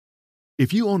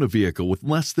If you own a vehicle with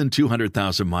less than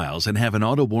 200,000 miles and have an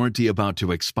auto warranty about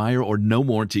to expire or no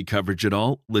warranty coverage at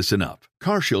all, listen up.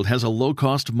 CarShield has a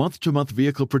low-cost month-to-month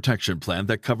vehicle protection plan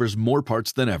that covers more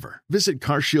parts than ever. Visit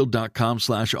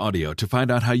carshield.com/audio to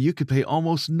find out how you could pay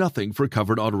almost nothing for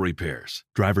covered auto repairs.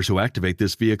 Drivers who activate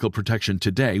this vehicle protection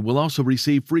today will also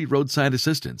receive free roadside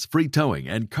assistance, free towing,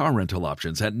 and car rental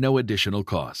options at no additional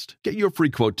cost. Get your free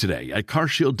quote today at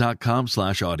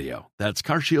carshield.com/audio. That's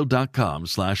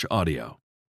carshield.com/audio.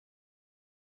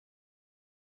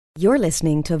 You're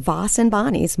listening to Voss and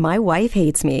Bonnie's My Wife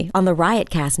Hates Me on the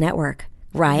Riotcast Network.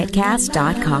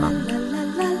 Riotcast.com.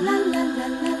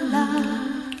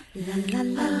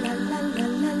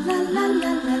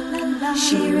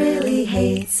 She really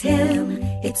hates him,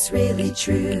 it's really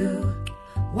true.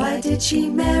 Why did she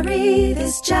marry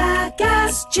this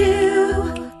jackass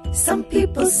Jew? Some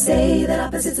people say that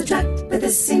opposites attract, but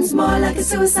this seems more like a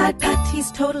suicide pact. He's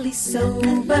totally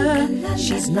sober,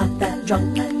 she's not that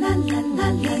drunk.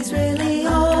 He's really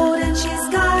old and she's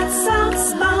got some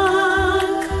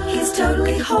spunk. He's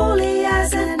totally holy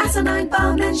as an asinine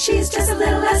bomb, and she's just a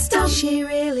little less dumb. She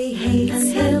really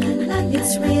hates him,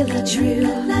 it's really true.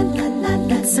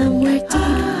 But somewhere deep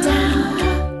down,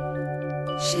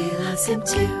 she loves him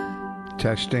too.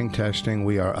 Testing.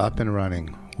 We are up and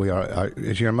running. We are.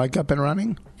 Is your mic up and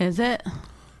running? Is it?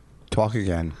 Talk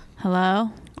again.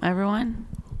 Hello, everyone.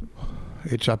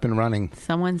 It's up and running.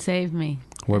 Someone save me.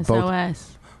 We're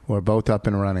SOS. We're both up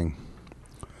and running.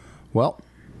 Well,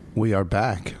 we are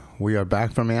back. We are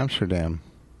back from Amsterdam.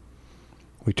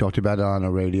 We talked about it on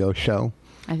a radio show.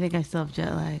 I think I still have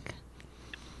jet lag.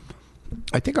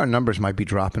 I think our numbers might be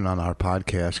dropping on our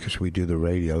podcast because we do the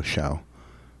radio show.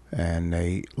 And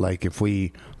they, if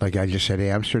I just said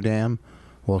Amsterdam,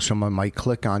 well, someone might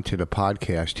click onto the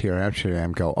podcast here in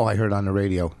Amsterdam, go, oh, I heard on the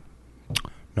radio,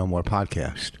 no more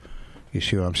podcast. You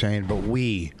see what I'm saying? But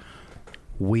we,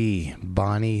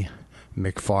 Bonnie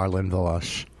McFarland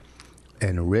Voss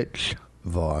and Rich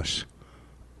Voss,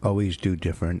 always do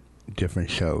different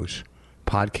shows.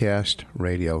 Podcast,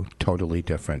 radio, totally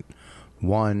different.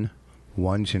 One's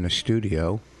in a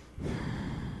studio.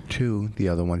 Two, the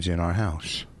other one's in our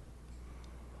house.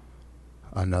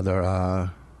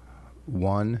 Another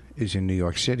one is in New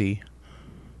York City.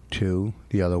 Two,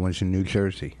 the other one's in New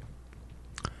Jersey.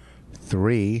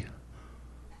 Three,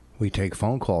 we take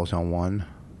phone calls on one.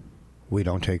 We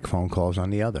don't take phone calls on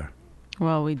the other.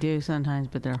 Well, we do sometimes,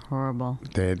 but they're horrible.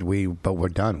 But we're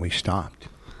done. We stopped.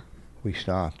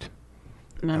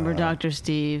 Remember Dr.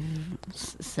 Steve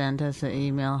sent us an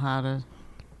email how to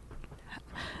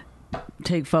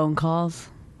take phone calls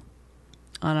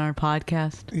on our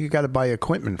podcast? You got to buy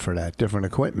equipment for that, different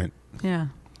equipment. Yeah.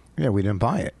 Yeah, we didn't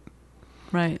buy it.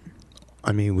 Right.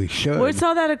 I mean, we should. What's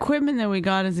all that equipment that we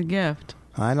got as a gift?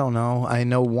 I don't know. I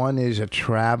know one is a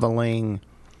traveling.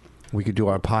 We could do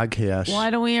our podcast. Why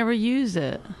don't we ever use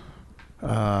it?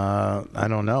 I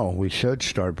don't know. We should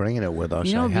start bringing it with us.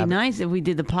 You know, it'd be nice if we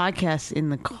did the podcast in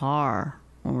the car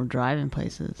when we're driving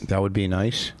places. That would be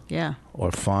nice. Yeah.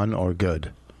 Or fun or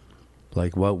good.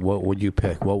 Like, what would you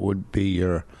pick? What would be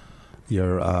your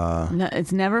No,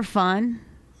 it's never fun.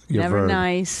 Never verb.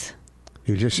 Nice.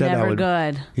 You just said never that would,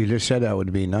 good. You just said that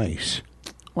would be nice.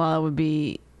 Well, it would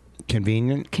be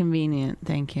convenient. Convenient.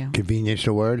 Thank you. Convenience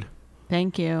the word?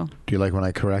 Thank you. Do you like when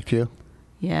I correct you?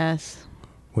 Yes.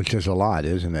 Which is a lot,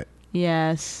 isn't it?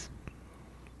 Yes.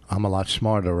 I'm a lot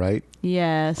smarter, right?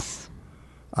 Yes.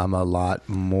 I'm a lot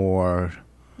more.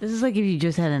 This is like if you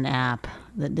just had an app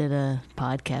that did a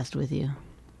podcast with you.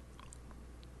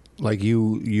 Like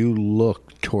you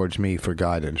look towards me for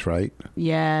guidance, right?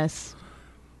 Yes.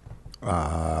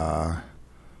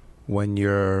 When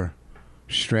you're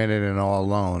stranded and all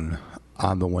alone,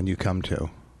 I'm the one you come to.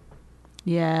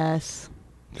 Yes.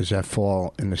 Does that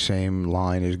fall in the same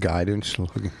line as guidance?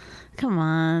 Come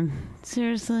on.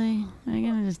 Seriously? Are you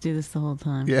going to just do this the whole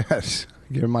time? Yes.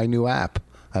 You're my new app.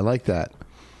 I like that.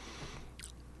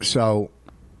 So,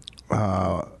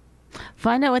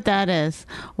 find out what that is.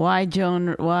 Why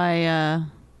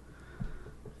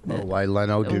why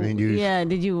Leno didn't use... Yeah,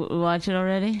 did you watch it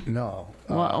already? No.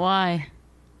 Why?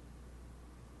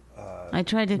 I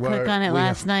tried to click on it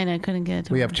last night. I couldn't get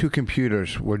to it. We have two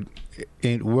computers. We're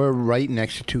right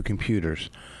next to two computers.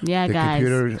 Yeah,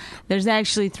 guys. There's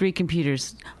actually three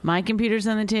computers. My computer's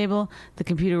on the table. The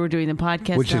computer we're doing the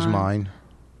podcast on. Which is mine.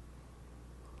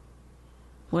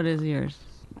 What is yours?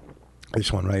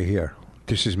 This one right here.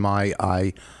 This is my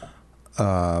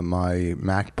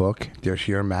MacBook. There's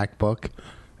your MacBook,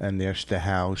 and there's the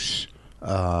house.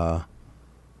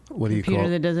 What do you call it? Computer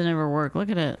that doesn't ever work. Look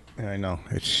at it. I know.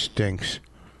 It stinks.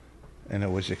 And it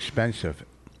was expensive.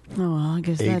 Oh, well, I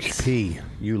guess that's... HP,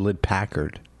 Hewlett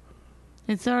Packard.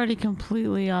 It's already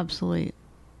completely obsolete.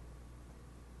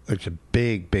 It's a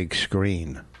big, big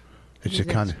screen. It's Use a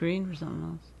kind that screen for something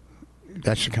else.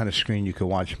 That's the kind of screen you can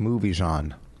watch movies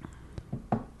on.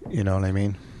 You know what I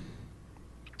mean?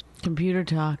 Computer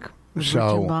talk with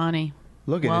So, Richard Bonney.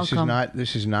 Look, at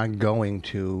this is not going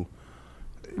to.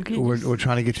 Okay, we're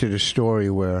trying to get to the story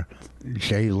where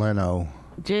Jay Leno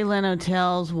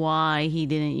tells why he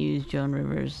didn't use Joan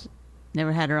Rivers.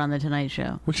 Never had her on the Tonight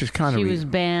Show. Which is kind of... She was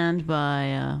banned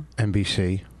by...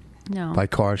 NBC. No. By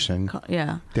Carson.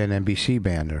 Yeah. Then NBC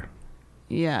banned her.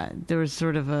 Yeah, there was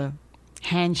sort of a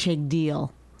handshake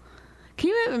deal. Can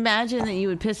you imagine that you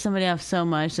would piss somebody off so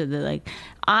much that they're like...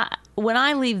 when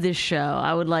I leave this show,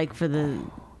 I would like for the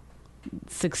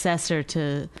successor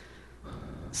to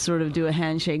sort of do a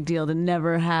handshake deal to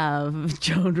never have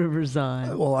Joan Rivers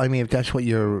on. Well, I mean, if that's what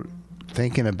you're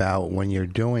thinking about when you're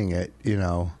doing it, you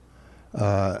know...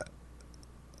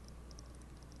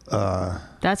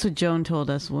 That's what Joan told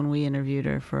us when we interviewed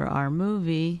her for our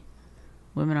movie,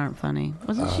 Women Aren't Funny.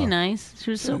 Wasn't she nice?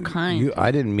 She was so kind.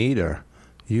 I didn't meet her.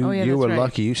 You were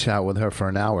lucky. You sat with her for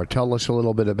an hour. Tell us a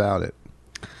little bit about it.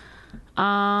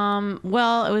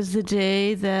 Well, it was the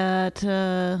day that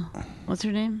what's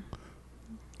her name?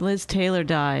 Liz Taylor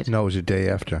died. No, it was the day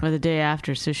after. Or the day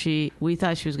after. So we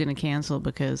thought she was going to cancel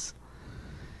because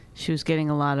she was getting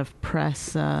a lot of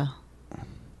press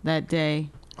that day.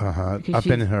 Up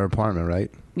in her apartment,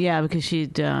 right? Yeah, because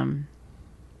she'd there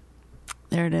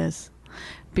it is.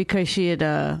 Because she had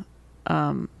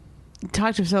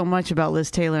talked so much about Liz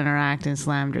Taylor in her act and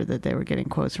slammed her that they were getting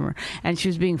quotes from her, and she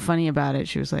was being funny about it.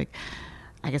 She was like,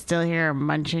 "I can still hear her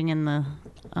munching in the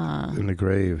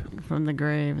grave, from the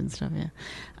grave and stuff." Yeah,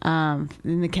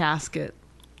 in the casket.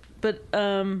 But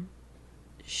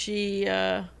she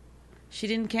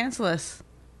didn't cancel us.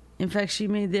 In fact, she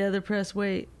made the other press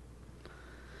wait.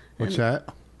 What's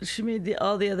that? She made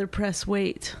all the other press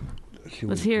wait.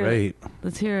 Let's hear it.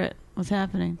 Let's hear it. What's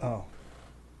happening? Oh.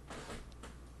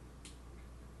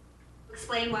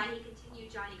 Explain why he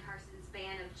continued Johnny Carson's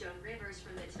ban of Joan Rivers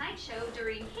from The Tonight Show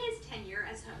during his tenure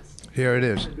as host. Here it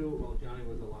is. Well, Johnny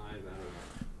was alive. Out of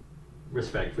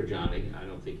respect for Johnny, I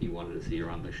don't think he wanted to see her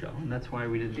on the show, and that's why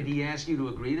we didn't. Did he ask you to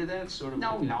agree to that sort of?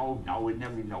 No, it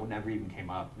never even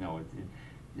came up. No,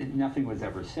 nothing was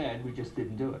ever said. We just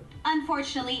didn't do it.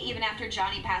 Unfortunately, even after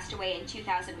Johnny passed away in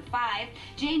 2005,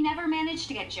 Jay never managed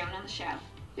to get Joan on the show.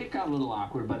 It got a little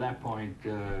awkward. By that point,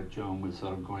 Joan was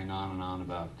sort of going on and on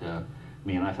about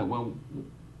me, and I thought, well,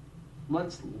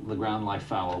 let's the ground lie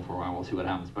fallow for a while. We'll see what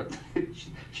happens. But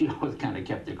she always kind of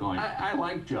kept it going. I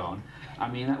liked Joan. I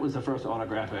mean, that was the first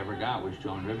autograph I ever got was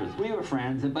Joan Rivers. We were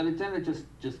friends, but then it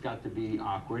just got to be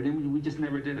awkward, and we just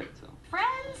never did it. So.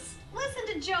 Friends? Listen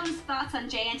to Joan's thoughts on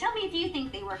Jay and tell me if you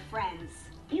think they were friends.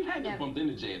 You had to bump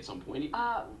into Jay at some point.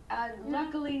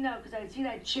 Luckily, no, because I'd see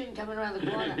that chin coming around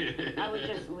the corner. I would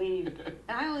just leave.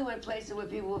 And I only went places where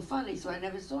people were funny, so I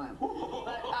never saw him.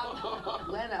 But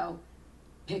Leno,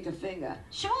 pick a finger.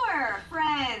 Sure,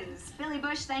 friends. Billy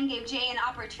Bush then gave Jay an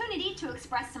opportunity to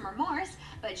express some remorse,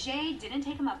 but Jay didn't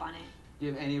take him up on it. Do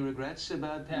you have any regrets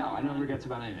about that? No, I no regrets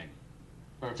about anything.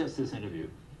 Or just this interview.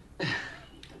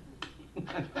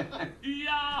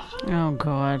 Oh,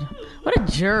 God. What a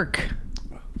jerk.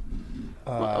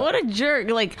 What a jerk.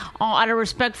 Like, out of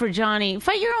respect for Johnny,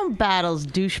 fight your own battles,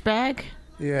 douchebag.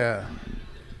 Yeah.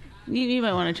 You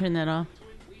might want to turn that off.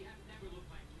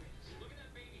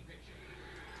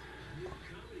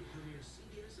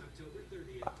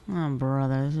 Oh,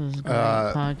 brother, this is a great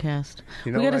podcast.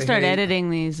 You know we got to start editing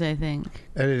these, I think.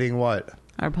 Editing what?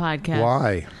 Our podcast.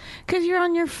 Why? Because you're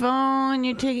on your phone,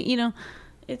 you take,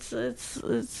 it's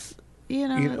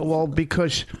well,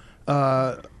 because,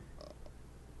 hold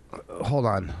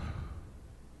on.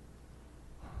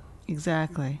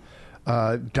 Exactly.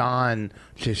 Don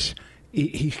just,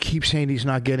 he keeps saying he's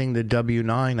not getting the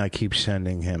W-9 I keep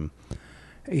sending him.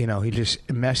 He just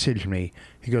messaged me.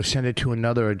 He goes, send it to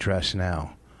another address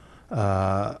now.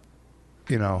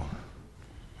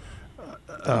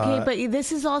 Okay, but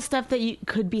this is all stuff that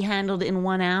could be handled in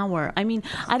 1 hour. I mean,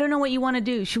 I don't know what you want to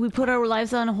do. Should we put our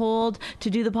lives on hold to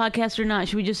do the podcast or not?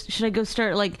 Should I go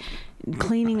start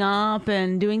cleaning up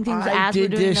and doing things as we're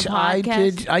doing the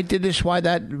podcast? I did this while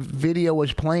that video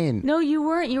was playing. No, you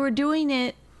weren't. You were doing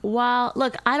it while.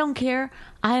 Look, I don't care.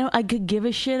 I could give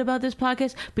a shit about this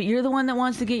podcast, but you're the one that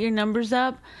wants to get your numbers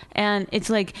up, and it's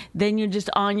like then you're just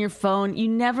on your phone. You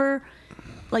never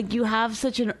like you have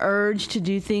such an urge to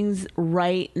do things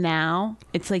right now.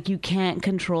 It's like you can't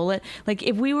control it. Like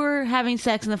if we were having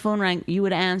sex and the phone rang, you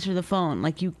would answer the phone.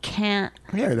 Like you can't.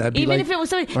 Yeah, that'd be even like, if it was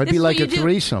somebody. That'd this be is like what a you do.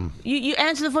 threesome. You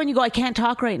answer the phone. You go, I can't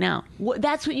talk right now.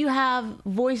 That's what you have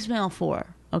voicemail for.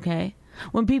 Okay.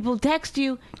 When people text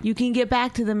you, you can get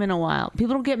back to them in a while.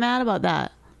 People don't get mad about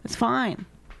that. It's fine.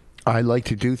 I like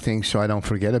to do things so I don't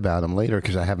forget about them later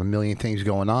because I have a million things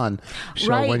going on. So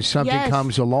Right, when something yes.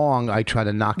 comes along, I try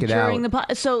to knock it During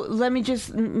out. so let me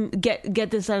just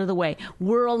get this out of the way.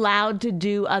 We're allowed to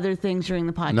do other things during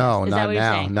the podcast. No, Is not that what you're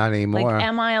now. saying? Not anymore. Like,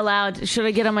 am I allowed? Should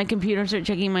I get on my computer and start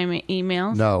checking my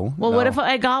emails? No, Well, no. what if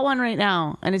I got one right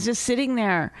now and it's just sitting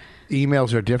there?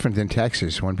 Emails are different than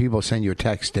texts. When people send you a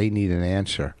text, they need an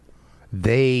answer.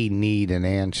 They need an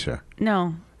answer.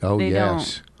 No. Oh, they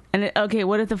yes. Don't. And okay,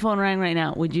 what if the phone rang right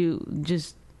now? Would you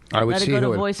just I would let it see go to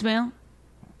who it- voicemail?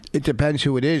 It depends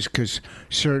who it is because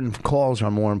certain calls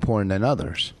are more important than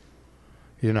others.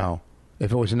 You know,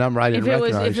 if it was a number I didn't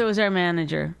recognize. If it was our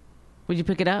manager, would you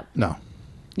pick it up? No.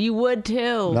 You would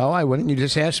too. No, I wouldn't. You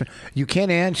just ask me. You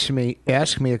can't ask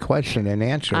me a question and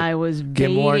answer it. I was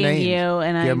Give more baiting names. you,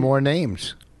 and Give more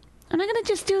names. I'm not going to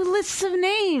just do lists of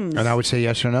names. And I would say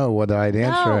yes or no, whether I'd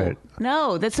answer it.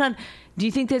 No, that's not. Do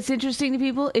you think that's interesting to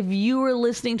people? If you were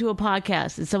listening to a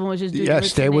podcast and someone was just doing Yes,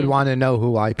 lists they of would names. want to know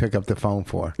who I pick up the phone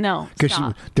for. No, Because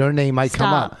stop. their name might come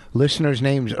Stop. up. Listeners'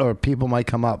 names or people might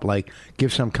come up. Like,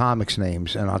 give some comics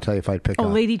names, and I'll tell you if I'd pick Oh,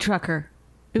 up. Lady Trucker.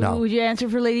 No. Would you answer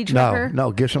for Lady Trucker?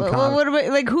 No, give some Well, comics. what about,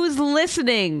 like, who's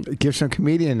listening? Give some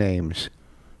comedian names.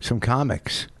 Some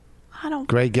comics. I don't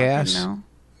Grey fucking Gas? know.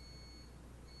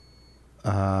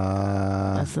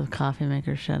 That's the coffee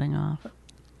maker shutting off.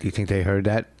 Do you think they heard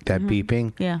that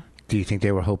beeping? Yeah. Do you think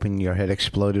they were hoping your head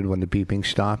exploded when the beeping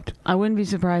stopped? I wouldn't be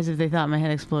surprised if they thought my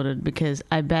head exploded because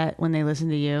I bet when they listen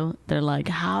to you, they're like,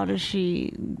 how does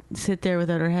she sit there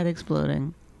without her head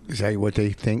exploding? Is that what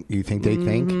they think? You think they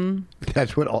think?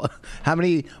 That's what all. How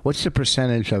many? What's the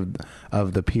percentage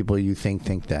of the people you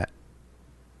think that?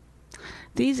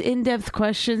 These in-depth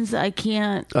questions, I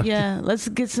can't. Yeah, let's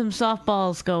get some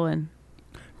softballs going.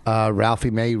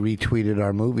 Ralphie May retweeted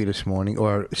our movie this morning,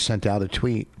 or sent out a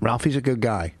tweet. Ralphie's a good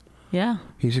guy. Yeah.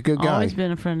 He's a good guy. Always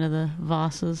been a friend of the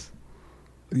Vosses.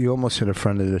 You almost said a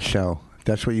friend of the show.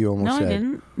 That's what you almost No, said. I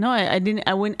didn't. No, I didn't.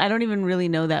 I wouldn't. I don't even really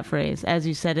know that phrase. As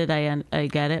you said it, I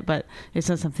get it, but it's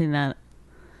not something that.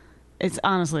 It's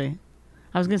honestly,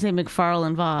 I was gonna say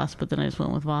McFarlane Voss, but then I just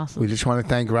went with Vosses. We just want to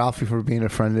thank Ralphie for being a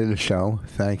friend of the show.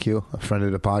 Thank you. A friend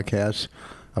of the podcast,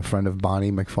 a friend of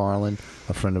Bonnie McFarlane,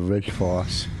 a friend of Rich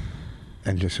Voss,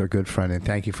 and just a good friend. And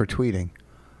thank you for tweeting.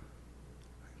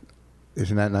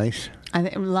 Isn't that nice? I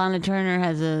think Lana Turner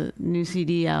has a new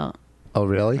CD out Oh,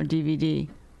 really? or DVD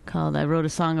called "I Wrote a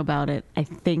Song About It." I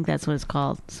think that's what it's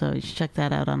called. So you should check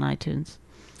that out on iTunes.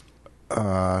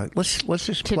 Let's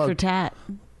just Tit plug for tat.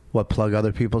 What, plug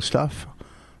other people's stuff?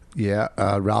 Yeah,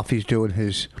 Ralphie's doing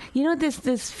his. You know what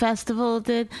this festival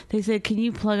did? They said, "Can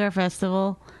you plug our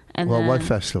festival?" And Well, then, what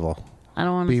festival? I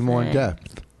don't want to Be more in say.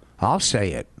 depth. I'll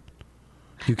say it.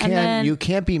 You And then- you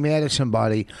can't be mad at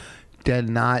somebody that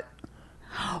not.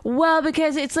 Well,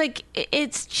 because it's like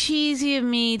it's cheesy of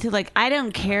me to like. I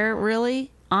don't care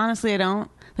really. Honestly, I don't.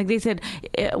 Like they said,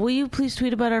 "Will you please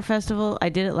tweet about our festival?" I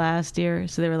did it last year,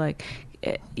 so they were like,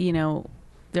 you know,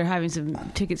 they're having some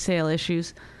ticket sale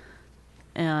issues,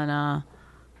 and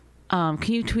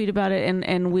can you tweet about it?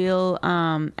 And we'll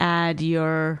add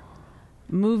your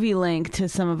movie link to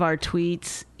some of our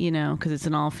tweets. You know, because it's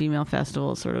an all-female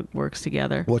festival, it sort of works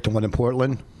together. What, the one in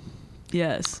Portland?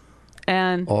 Yes,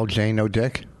 and All Jane, no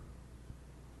dick?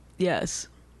 yes.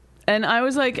 And I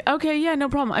was like, okay, yeah, no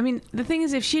problem. I mean, the thing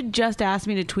is, if she'd just asked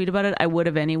me to tweet about it, I would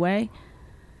have anyway.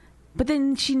 But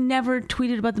then she never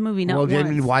tweeted about the movie, not Well, once.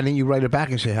 then why didn't you write it back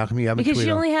and say, how come you haven't Because tweeted she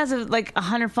on-" only has like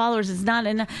 100 followers. It's not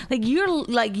enough. Like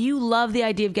you love the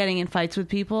idea of getting in fights with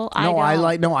people. No, I don't.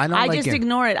 like- no, I don't I like just it.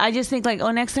 ignore it. I just think like,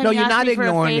 oh, next time. No, you you're ask not me for a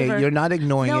ignoring favor- it. You're not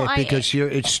ignoring No, it because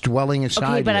it's dwelling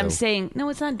inside Okay, but you. I'm saying no.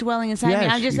 It's not dwelling inside me.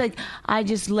 Yes, I'm just you- like I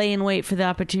just lay in wait for the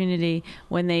opportunity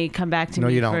when they come back to No,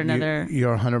 me you for don't. another.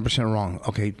 You're 100% wrong.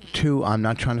 Okay, 2, I'm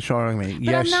not trying to start arguing. But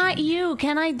Yes. I'm not you.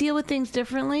 Can I deal with things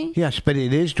differently? Yes, but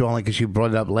it is dwelling because you brought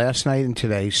it up last night and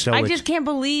today. So I it's, just can't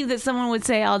believe that someone would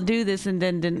say I'll do this and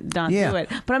then not Yeah. do it.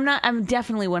 But I'm not. I'm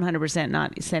definitely 100%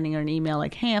 not sending her an email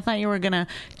like, "Hey, I thought you were gonna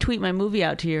tweet my movie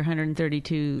out to your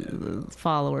 132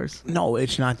 followers." No,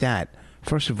 it's not that.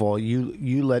 First of all,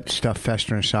 you let stuff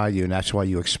fester inside you, and that's why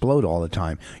you explode all the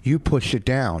time. You push it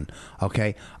down.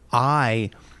 Okay,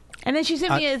 And then she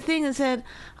sent me a thing that said,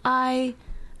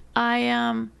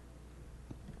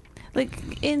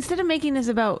 Like, instead of making this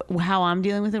about how I'm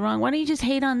dealing with it wrong, why don't you just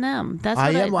hate on them? That's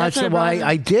what I said, well,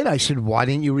 I did. I said, why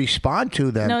didn't you respond to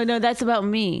them? No, that's about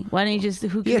me. Why don't you just,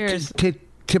 who cares?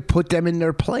 To put them in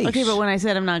their place. Okay, but when I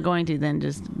said I'm not going to, then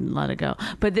just let it go.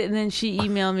 But then she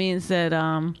emailed me and said,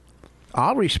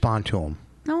 I'll respond to them.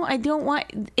 No, I don't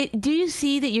want it. Do you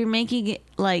see that you're making it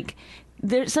like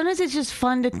sometimes it's just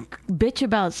fun to bitch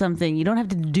about something. You don't have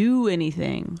to do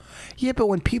anything. Yeah, but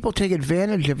when people take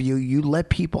advantage of you, you let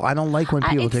people. I don't like when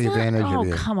people take advantage of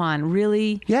you. Oh, come on,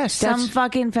 really? Yes, some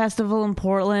fucking festival in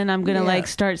Portland. I'm gonna like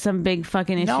start some big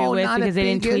fucking issue with because they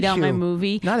didn't tweet out my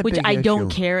movie, which I don't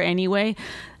care anyway.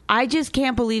 I just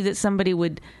can't believe that somebody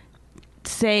would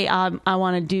say, "I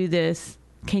want to do this.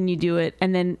 Can you do it?"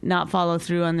 and then not follow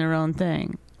through on their own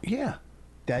thing. Yeah,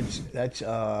 that's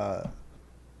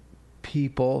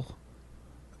people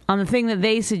on the thing that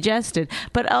they suggested.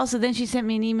 But also, then she sent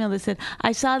me an email that said,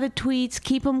 "I saw the tweets.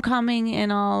 Keep them coming,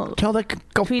 and I'll tell her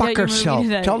go fuck herself.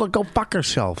 Tell her go fuck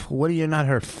herself. What are you not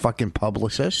her fucking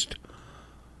publicist?"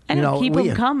 I don't keep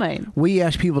them coming. We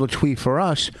ask people to tweet for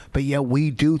us, but yet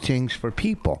we do things for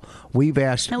people. We've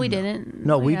asked. No, we didn't.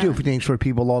 No, we do things for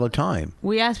people all the time.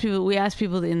 We asked people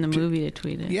in the movie to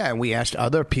tweet it. Yeah, and we asked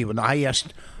other people. I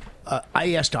asked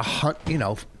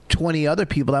 20 other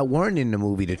people that weren't in the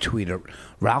movie to tweet it.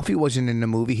 Ralphie wasn't in the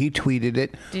movie. He tweeted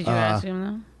it. Did you ask him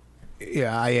though?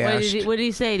 Yeah, I asked. What did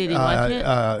he say? Did he watch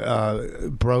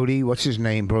it? Brody, what's his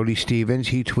name? Brody Stevens.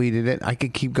 He tweeted it. I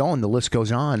could keep going. The list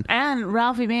goes on. And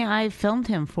Ralphie May, I filmed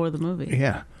him for the movie.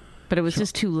 Yeah. But it was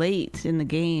just too late in the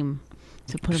game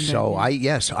to put him So I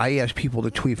ask people to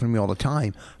tweet for me all the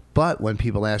time. But when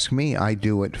people ask me, I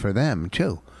do it for them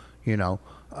too.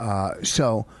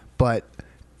 But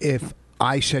if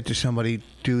I said to somebody,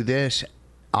 do this,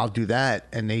 I'll do that,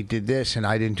 and they did this, and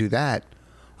I didn't do that,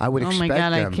 I would expect them. Oh,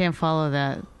 my God, I can't follow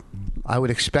that. I would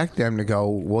expect them to go,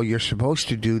 well, you're supposed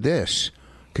to do this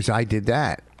because I did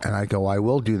that. And I go, I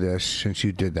will do this since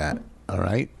you did that. All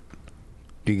right?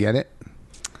 Do you get it?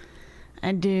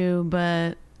 I do,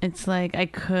 but it's like I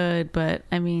could, but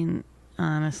I mean,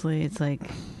 honestly, it's like,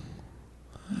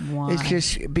 why? It's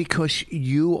just because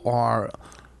you are...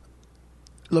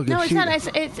 Look, no, it's not.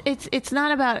 It's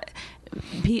not about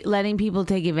letting people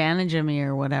take advantage of me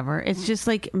or whatever. It's just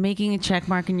like making a check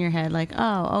mark in your head, like,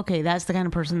 oh, okay, that's the kind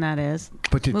of person that is.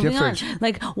 But the Moving difference, on.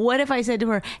 Like, what if I said to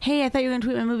her, "Hey, I thought you were going to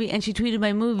tweet my movie," and she tweeted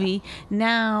my movie.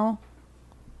 Now,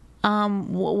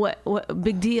 what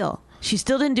big deal? She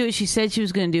still didn't do it. She said she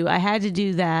was going to do. I had to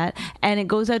do that, and it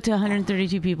goes out to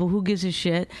 132 people. Who gives a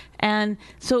shit? And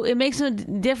so it makes no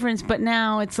difference. But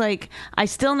now it's like I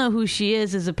still know who she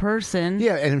is as a person.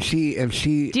 Yeah, and if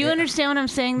she. Do you understand what I'm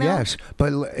saying? Though? Yes,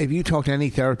 but if you talk to any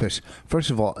therapist,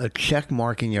 first of all, a check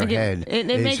mark in your head. It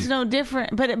makes no difference.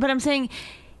 But I'm saying.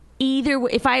 Either way,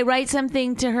 if I write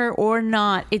something to her or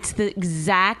not, it's the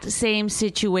exact same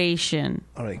situation.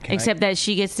 All right, except that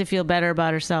she gets to feel better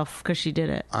about herself because she did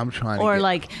it. I'm trying to or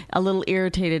like a little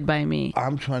irritated by me.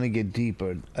 I'm trying to get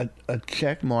deeper. A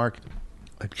check mark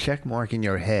in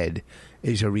your head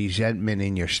is a resentment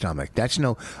in your stomach. That's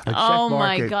no. Oh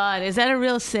my God! Is that a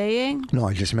real saying? No,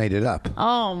 I just made it up.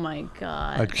 Oh my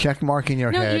God! A check mark in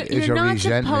your head is you're a not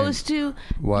resentment. Supposed to.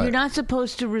 What? You're not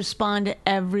supposed to respond to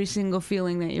every single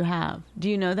feeling that you have. Do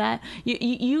you know that?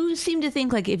 You seem to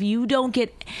think like if you don't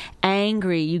get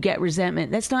angry, you get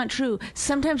resentment. That's not true.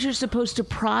 Sometimes you're supposed to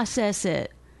process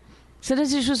it.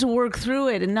 Sometimes you're supposed to work through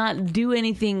it and not do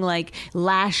anything like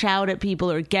lash out at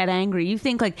people or get angry. You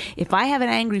think like, if I have an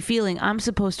angry feeling, I'm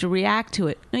supposed to react to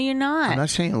it. No, you're not. I'm not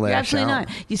saying lash you're absolutely out.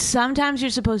 Not. Sometimes you're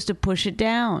supposed to push it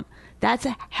down. That's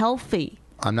healthy.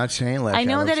 I'm not saying lash out. I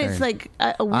know that it's like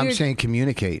a weird... I'm saying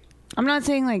communicate. I'm not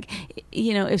saying like,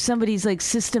 if somebody's like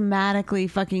systematically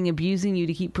fucking abusing you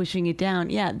to keep pushing it down,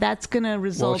 yeah, that's going to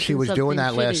result in something Well, she was doing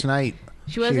that shitty. Last night.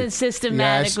 She wasn't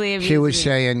systematically abusing. She was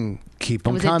saying, keep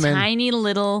them coming. It was a tiny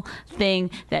little thing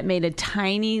that made a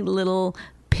tiny little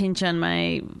pinch on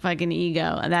my fucking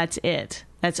ego. And that's it.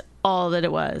 That's all that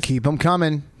it was. Keep them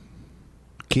coming.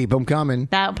 Keep them coming.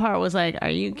 That part was like, are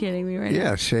you kidding me right now?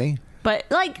 Yeah, see? But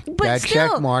that still,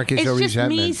 check mark is it's a just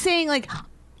resentment. me saying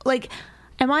like,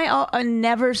 am I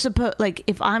never supposed, like,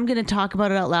 if I'm going to talk about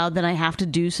it out loud, then I have to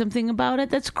do something about it?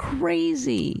 That's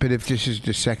crazy. But if this is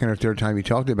the second or third time you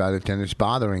talked about it, then it's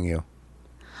bothering you.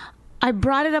 I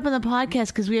brought it up on the podcast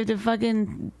because we have to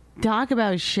fucking talk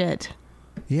about shit.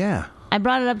 Yeah. I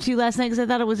brought it up to you last night because I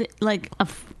thought it was like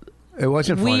it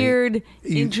wasn't weird,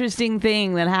 interesting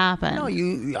thing that happened.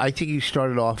 No, I think you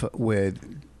started off with,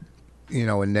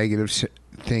 a negative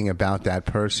thing about that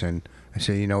person. I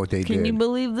said, you know what they did. Can you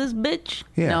believe this bitch?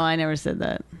 Yeah. No, I never said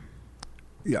that.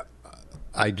 Yeah,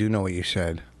 I do know what you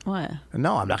said. What?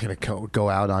 No, I'm not going to go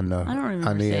out on the. I don't remember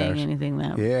on the saying airs. anything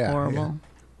that Yeah, horrible.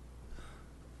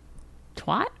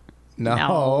 Twat?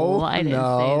 No, I didn't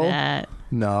no, say that.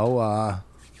 No,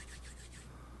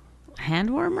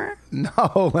 Hand warmer?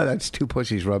 no, that's two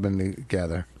pussies rubbing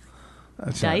together.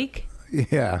 That's not- Dyke?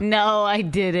 yeah. No, I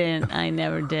didn't. I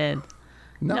never did.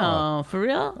 No. For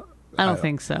real? I don't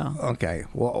think so. Okay.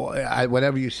 Well,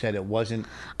 whatever you said, it wasn't.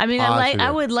 I mean, I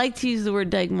positive. would like to use the word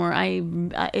dyke more.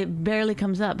 It barely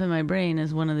comes up in my brain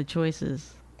as one of the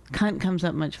choices. Cunt comes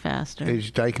up much faster. Is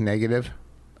dyke negative?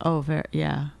 Oh,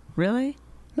 yeah. Really?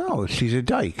 No, she's a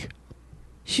dyke.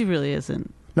 She really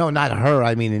isn't. No, not her.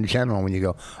 I mean, in general, when you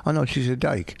go, oh no, she's a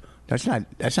dyke. That's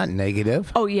not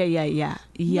negative. Oh yeah.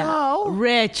 No.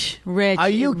 Rich. Are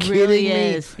you it kidding really me?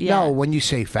 Is. Yeah. No, when you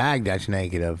say fag, that's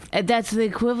negative. That's the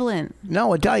equivalent.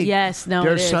 No, a dyke. Yes, no,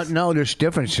 There's it is. there's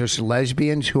difference. There's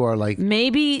lesbians who are like.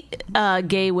 Maybe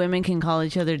gay women can call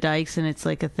each other dykes and it's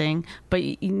like a thing, but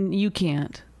you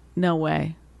can't. No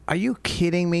way. Are you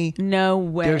kidding me? No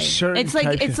way. There's certain It's like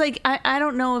types it's of- like I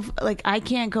don't know if like I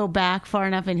can't go back far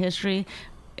enough in history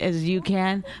as you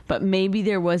can, but maybe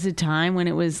there was a time when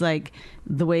it was like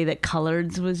the way that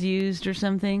coloreds was used or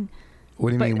something. What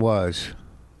do you mean was?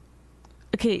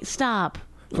 Okay, stop.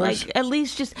 First- Like, at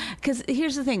least just because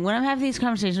here's the thing: when I'm having these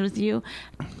conversations with you,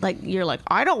 like you're like,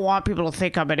 I don't want people to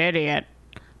think I'm an idiot,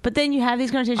 but then you have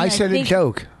these conversations. I said think, a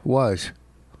joke was.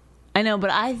 I know, but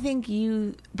I think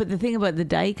you. But the thing about the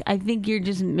dyke, I think you're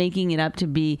just making it up to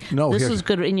be. No, this here's- is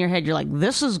good in your head. You're like,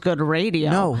 this is good radio.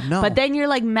 No. But then you're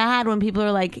like mad when people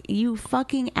are like, you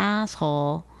fucking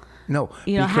asshole. No.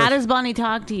 You know, how because does Bonnie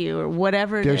talk to you or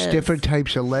whatever it There's is. different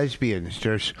types of lesbians.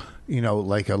 There's,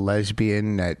 like a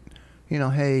lesbian that,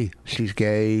 hey, she's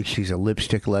gay. She's a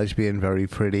lipstick lesbian, very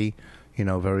pretty,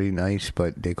 very nice,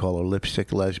 but they call her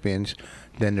lipstick lesbians.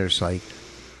 Then there's like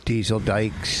diesel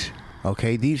dykes.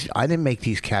 Okay, I didn't make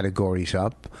these categories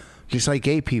up. Just like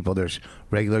gay people, there's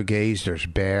regular gays, there's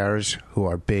bears who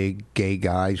are big gay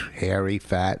guys, hairy,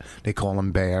 fat. They call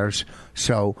them bears.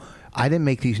 So I didn't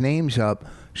make these names up.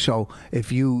 So if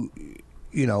who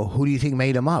do you think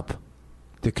made them up?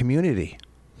 The community.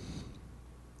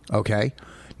 Okay,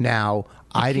 now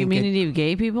I didn't. Community of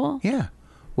gay people. Yeah.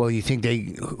 Well,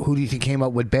 who do you think came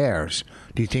up with bears?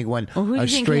 Do you think when Well, who do a you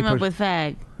think straight came up person- with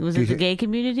fag? Was Do it you the thi- gay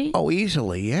community? Oh,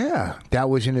 easily, yeah. That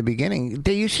was in the beginning.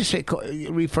 They used to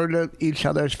refer to each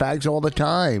other as fags all the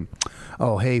time.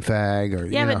 Oh, hey, fag, or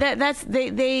Yeah, but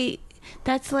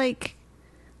that's like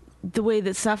the way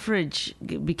that suffrage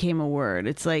became a word.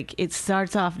 It's like it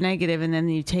starts off negative and then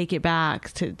you take it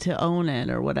back to own it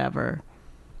or whatever.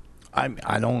 I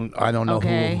don't know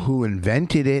Okay. who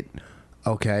invented it.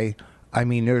 Okay, I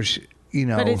mean, there's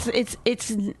But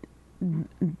it's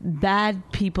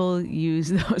bad people use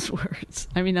those words.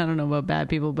 I mean, I don't know about bad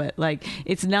people, but like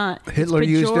it's not. Hitler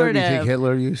it's used them.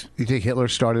 pejorative. You think Hitler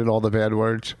started all the bad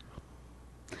words?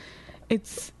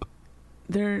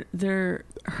 They're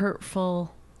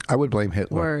hurtful I would blame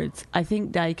Hitler. words. I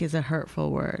think dyke is a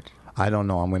hurtful word. I don't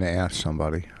know. I'm going to ask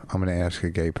somebody. I'm going to ask a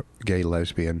gay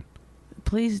lesbian.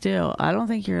 Please do. I don't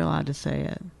think you're allowed to say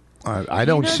it. I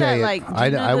don't know say that, it. like, do you I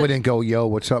know that- wouldn't go, yo,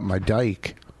 what's up, my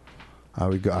dyke? I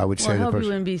would go. I would Well, say I the hope you person.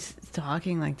 wouldn't be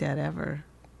talking like that ever.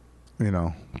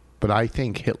 But I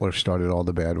think Hitler started all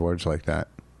the bad words like that.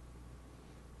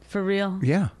 For real?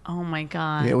 Yeah. Oh my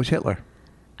god. Yeah, it was Hitler.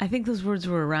 I think those words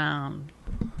were around.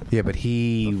 Yeah, but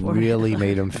he Before really Hitler.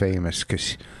 made him famous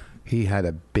because he had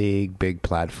a big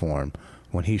platform.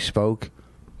 When he spoke,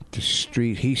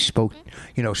 he spoke.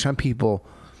 Some people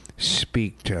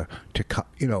speak to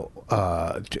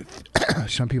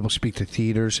some people speak to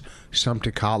theaters, some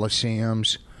to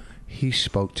coliseums. He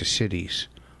spoke to cities.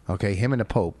 Okay, him and the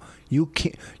Pope.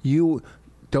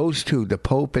 Those two, the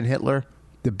Pope and Hitler,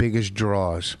 the biggest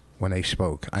draws when they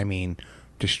spoke. I mean,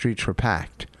 the streets were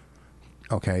packed.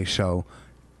 Okay, so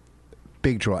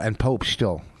big draw, and Pope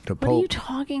still. The What are you Pope,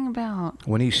 talking about?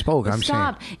 when he spoke, I'm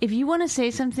Stop. saying. If you want to say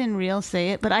something real, say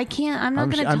it. But I can't. I'm not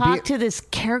going to I'm talk being- to this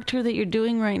character that you're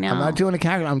doing right now. I'm not doing a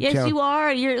character. I'm Yes, telling- you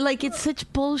are. You're like it's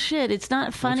such bullshit. It's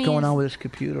not funny. What's going on It's- with this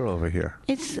computer over here?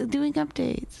 It's doing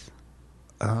updates.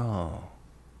 Oh.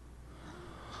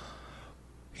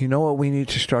 You know what we need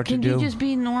to start Can to do? you just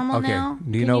be normal Okay. now?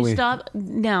 Do you Can know you we- stop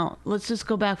now? Let's just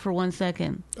go back for 1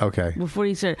 second Okay. before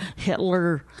you start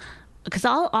Hitler. Because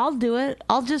I'll do it.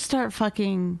 I'll just start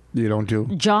fucking. You don't do?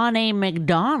 John A.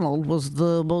 MacDonald was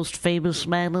the most famous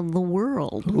man in the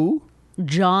world. Who?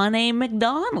 John A.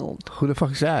 MacDonald. Who the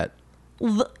fuck's that?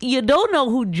 You don't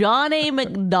know who John A.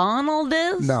 MacDonald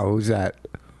is? No, who's that?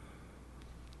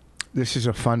 This is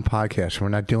a fun podcast. We're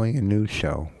not doing a news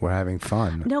show. We're having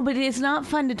fun. No, but it's not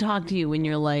fun to talk to you when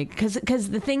you're like, because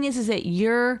the thing is that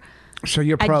you're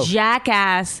pro. a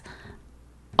jackass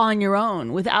on your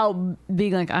own without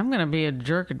being like, I'm going to be a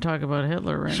jerk and talk about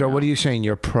Hitler right So now. what are you saying?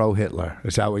 You're pro-Hitler.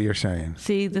 Is that what you're saying?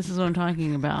 See, this is what I'm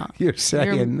talking about. You're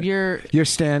saying you're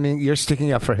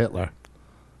sticking up for Hitler.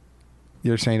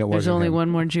 You're saying it wasn't There's only him. one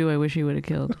more Jew I wish he would have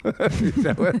killed. Is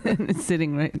that what? It's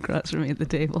sitting right across from me at the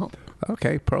table.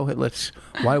 Okay, pro-Hitler.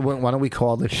 Why don't we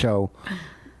call the show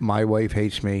My Wife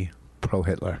Hates Me,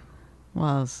 Pro-Hitler?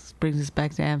 Well, this brings us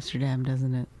back to Amsterdam,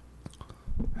 doesn't it?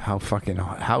 How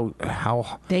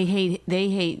They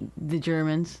hate the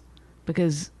Germans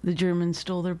because the Germans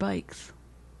stole their bikes.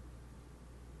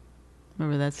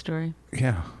 Remember that story?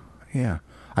 Yeah.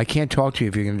 I can't talk to you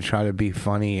if you're going to try to be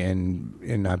funny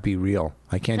and not be real.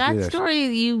 I can't do this. That story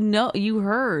you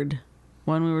heard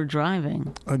when we were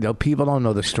driving. No, people don't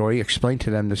know the story. Explain to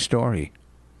them the story.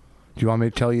 Do you want me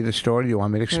to tell you the story? Do you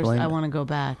want me to explain? I want to go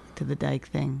back to the dyke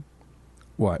thing.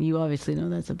 What? You obviously know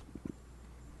that's a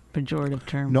pejorative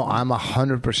term. No, I'm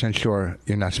 100% sure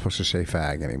you're not supposed to say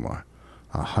fag anymore.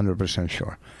 100%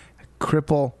 sure.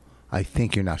 Cripple, I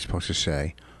think you're not supposed to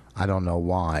say. I don't know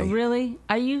why. Really?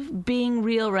 Are you being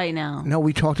real right now? No,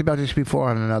 we talked about this before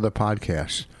on another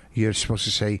podcast. You're supposed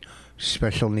to say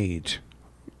special needs,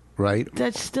 right?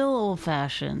 That's still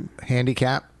old-fashioned.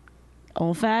 Handicap?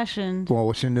 Old-fashioned. Well,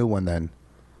 what's a new one then?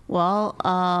 Well,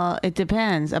 it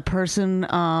depends. A person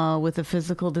with a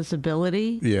physical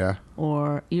disability. Yeah.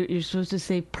 Or you're supposed to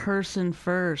say person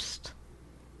first.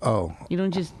 Oh. You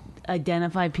don't just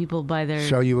identify people by their...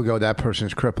 So you would go, that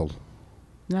person's crippled.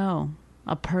 No.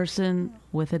 A person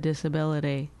with a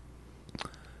disability.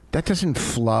 That doesn't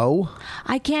flow.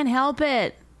 I can't help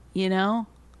it.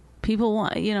 People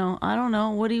want, I don't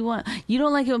know. What do you want? You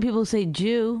don't like it when people say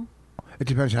Jew. It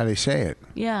depends how they say it.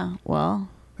 Yeah, well.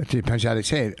 It depends how they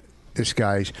say it.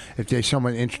 If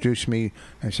someone introduced me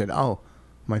and said, oh,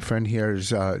 my friend here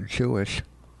is Jewish,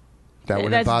 that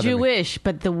wouldn't that's bother Jewish, me.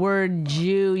 but the word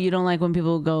Jew, you don't like when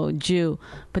people go Jew.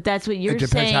 But that's what you're It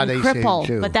depends saying, how they cripple. say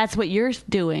Jew. But that's what you're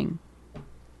doing.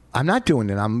 I'm not doing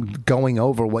it. I'm going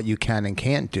over what you can and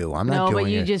can't do. I'm not doing it. No,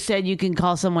 but you just said you can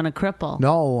call someone a cripple.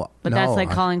 No. But that's like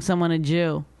calling someone a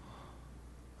Jew.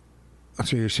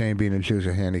 So you're saying being a Jew is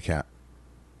a handicap?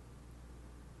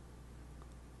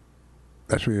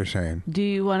 That's what you're saying. Do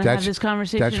you want to have this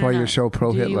conversation? That's why you're so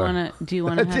pro-Hitler. Do you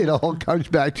want to have it all comes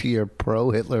back to your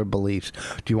pro-Hitler beliefs.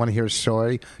 Do you want to hear a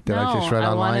story that I just read online?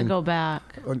 I want to go back.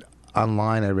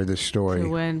 Online, I read this story.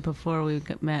 Before we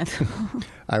met.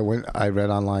 I read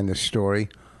online this story.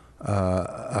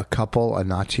 A couple, a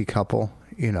Nazi couple,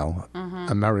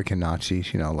 American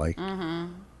Nazis, like.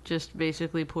 Mm-hmm. Just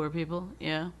basically poor people,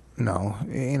 yeah. No,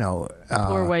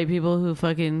 poor white people who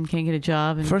fucking can't get a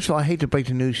job. First of all, I hate to break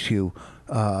the news to you.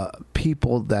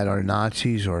 People that are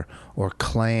Nazis or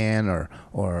Klan or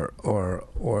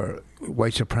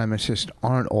white supremacists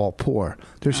aren't all poor.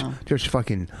 There's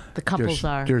fucking the couples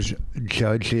are. There's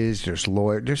judges, there's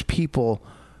lawyers, there's people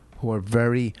who are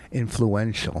very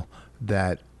influential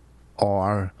that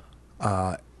are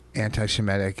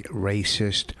anti-Semitic,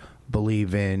 racist,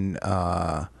 believe in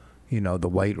the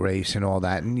white race and all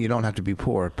that, and you don't have to be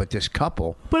poor. But this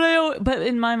couple. But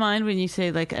in my mind, when you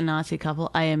say like a Nazi couple,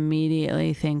 I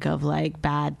immediately think of like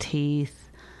bad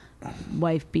teeth,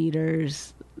 wife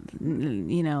beaters,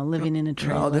 living in a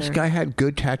trailer. No, this guy had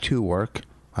good tattoo work.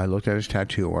 I looked at his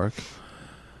tattoo work.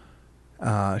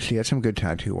 She had some good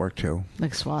tattoo work too,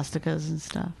 like swastikas and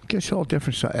stuff. Just all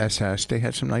different stuff. SS. They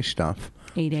had some nice stuff.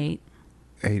 8-8.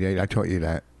 8-8. I taught you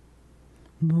that.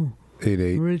 No.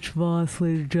 8-8. Rich Voss,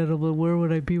 ladies and gentlemen, where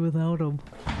would I be without him?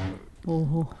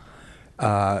 Oh.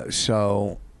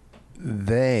 So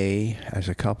they, as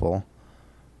a couple,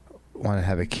 wanted to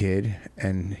have a kid,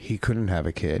 and he couldn't have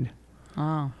a kid.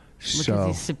 Oh. Because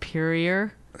he's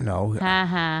superior? No.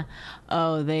 Ha.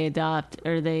 Oh, they adopt,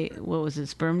 or what was it,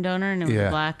 sperm donor? And it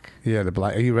was black? Yeah, the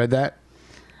black. You read that?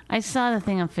 I saw the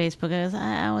thing on Facebook.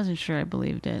 I wasn't sure I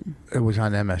believed it. It was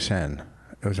on MSN.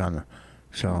 It was on...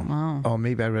 So, wow.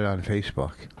 Maybe I read it on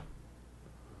Facebook.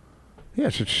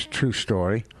 Yes, it's a true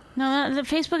story. No, the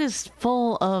Facebook is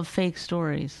full of fake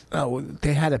stories. Oh,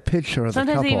 they had a picture of the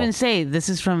couple. Sometimes they even say this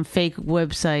is from fake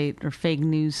website or fake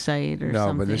news site or something.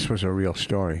 No, but this was a real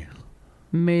story.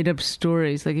 Made up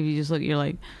stories. Like if you just look, you're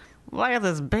like, look at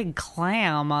this big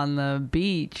clam on the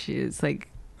beach. It's like...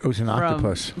 It was an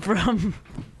octopus. From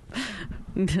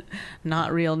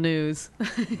not real news.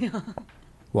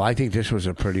 Well, I think this was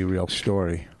a pretty real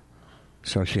story.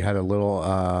 So she had a little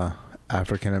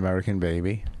African-American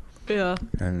baby. Yeah.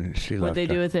 And she What'd left they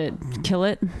her. do with it? Kill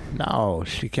it? No,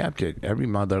 she kept it. Every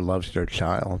mother loves their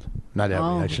child. Not every.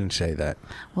 Oh. I shouldn't say that.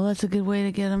 Well, that's a good way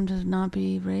to get them to not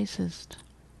be racist.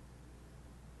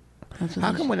 That's what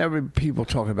How they come whenever people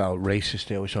talk about racist,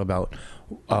 they always talk about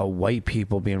white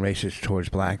people being racist towards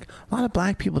black? A lot of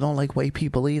black people don't like white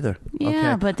people either. Yeah,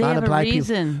 okay? but they lot have of a black people-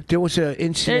 reason. There was an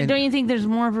incident. Don't you think there's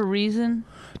more of a reason?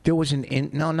 There was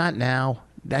no, not now.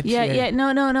 That's Yeah.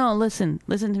 No. Listen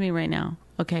to me right now.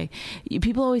 Okay,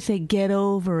 people always say get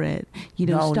over it.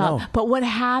 No, stop. no. But what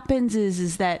happens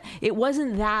is that it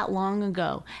wasn't that long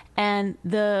ago, and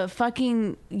the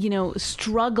fucking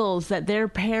struggles that their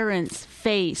parents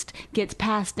faced gets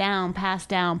passed down.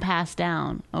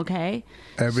 Okay,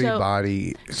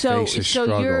 Everybody faces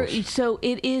struggles. So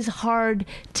it is hard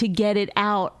to get it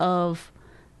out of.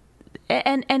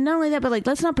 And not only that, but like,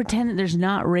 let's not pretend that there's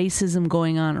not racism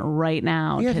going on right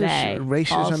now today. There's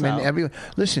racism also. and every.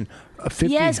 Listen, 50.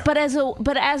 Yes, but as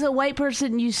a white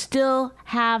person, you still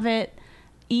have it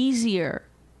easier.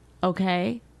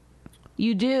 Okay,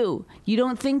 you do. You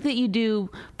don't think that you do,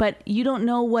 but you don't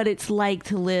know what it's like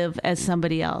to live as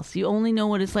somebody else. You only know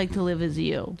what it's like to live as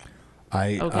you.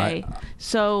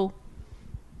 So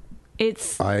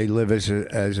it's. I live as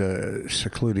a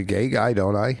secluded gay guy,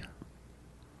 don't I?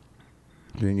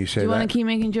 Didn't you say Do you that? want to keep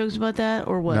making jokes about that,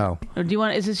 or what? No. Or do you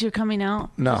want? Is this your coming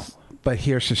out? No, but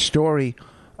here's a story: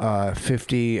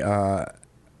 50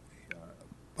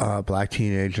 black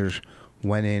teenagers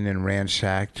went in and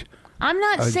ransacked. I'm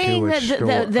not a saying Jewish that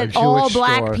store- that a all Jewish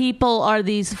black store. people are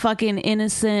these fucking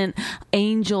innocent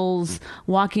angels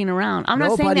walking around. I'm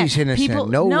not saying that Nobody's innocent. people.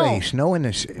 No race. No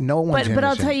innocent. No one's innocent. But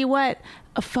I'll tell you what,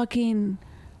 a fucking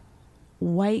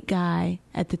white guy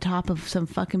at the top of some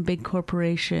fucking big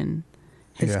corporation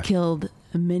has killed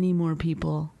many more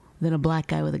people than a black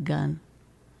guy with a gun.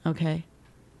 Okay.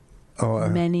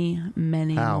 Many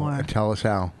how? more. Tell us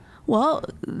how. Well,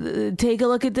 take a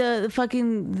look at the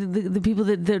fucking the people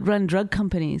that run drug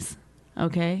companies.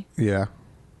 Okay. Yeah.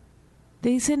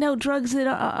 They send out drugs that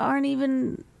aren't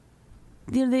even,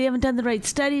 they haven't done the right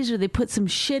studies, or they put some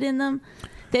shit in them.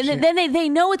 Then they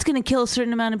know it's going to kill a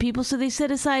certain amount of people, so they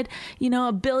set aside,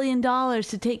 $1 billion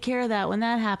to take care of that when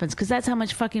that happens, because that's how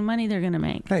much fucking money they're going to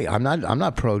make. Hey, I'm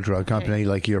not pro drug company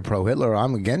like you're pro Hitler.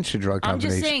 I'm against the drug I'm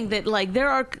companies. just saying that, like, there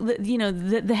are,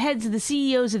 the heads, the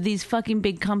CEOs of these fucking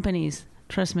big companies.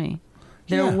 Trust me,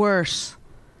 they're worse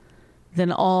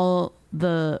than all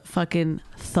the fucking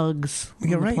thugs on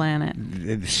the planet.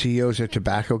 CEOs at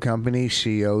tobacco companies,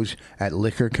 CEOs at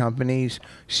liquor companies,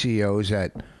 CEOs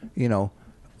at,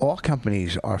 all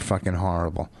companies are fucking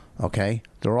horrible, okay?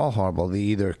 They're all horrible. They're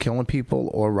either killing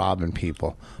people or robbing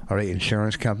people. All right,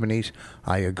 insurance companies,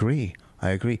 I agree.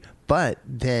 But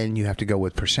then you have to go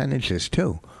with percentages,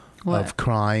 too, of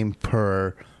crime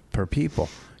per people.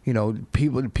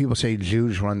 People say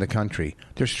Jews run the country.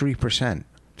 There's 3%.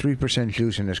 3%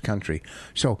 Jews in this country.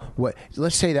 So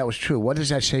let's say that was true. What does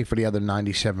that say for the other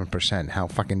 97%? How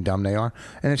fucking dumb they are?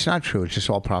 And it's not true. It's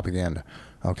just all propaganda.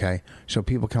 Okay? So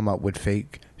people come up with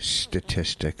fake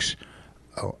statistics.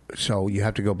 So you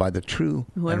have to go by the true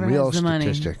Whoever and real has the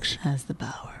statistics. money has the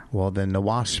power. Well, then the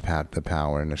WASP have the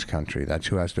power in this country. That's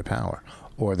who has the power.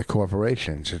 Or the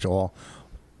corporations. It's all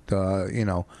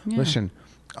the, Listen,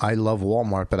 I love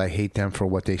Walmart, but I hate them for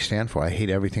what they stand for. I hate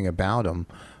everything about them.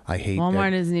 I hate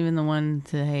Walmart isn't even the one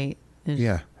to hate. There's,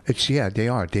 they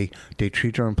are. They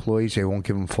treat their employees. They won't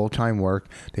give them full-time work.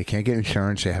 They can't get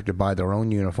insurance. They have to buy their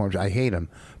own uniforms. I hate them,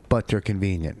 but they're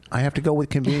convenient. I have to go with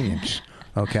convenience.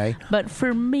 Okay. But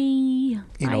for me,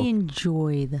 I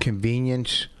enjoy the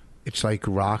convenience. It's like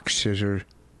rock, scissors,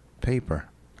 paper.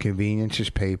 Convenience is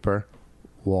paper.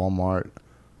 Walmart.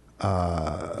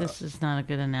 This is not a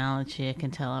good analogy. I can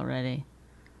tell already.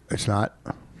 It's not.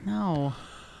 No.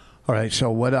 All right,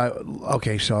 so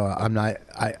so I'm not,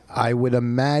 I would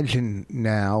imagine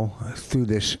now through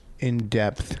this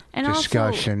in-depth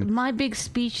discussion. Also, my big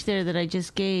speech there that I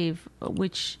just gave,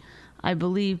 which I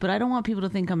believe, but I don't want people to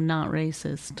think I'm not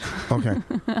racist. Okay.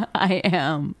 I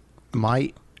am.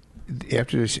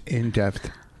 After this in-depth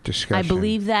discussion. I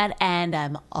believe that, and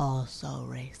I'm also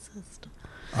racist.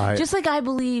 Just like I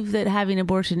believe that having an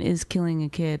abortion is killing a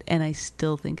kid, and I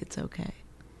still think it's okay.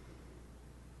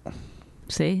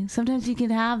 See, sometimes you can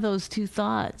have those two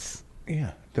thoughts.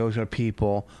 Yeah, those are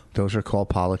people. Those are called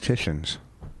politicians.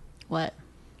 What?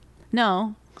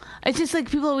 No, it's just like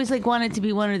people always like want it to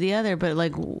be one or the other, but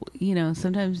like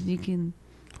sometimes you can.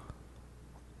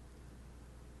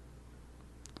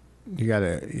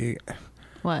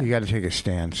 What? You gotta take a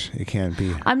stance. You can't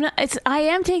be. I'm not. I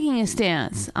am taking a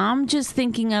stance. I'm just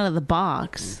thinking out of the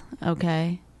box.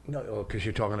 Okay. No, because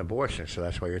you're talking abortion, so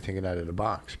that's why you're thinking out of the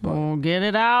box. But, Oh, get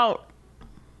it out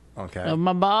okay. of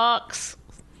my box.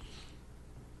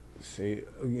 See,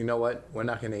 you know what? We're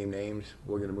not going to name names.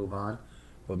 We're going to move on.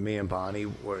 But me and Bonnie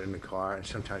were in the car, and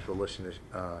sometimes we'll listen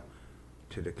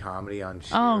to the comedy on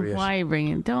Sirius. Oh, why are you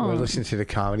bringing it? We'll Don't. listen to the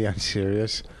comedy on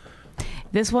Sirius.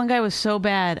 This one guy was so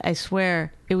bad. I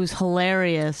swear. It was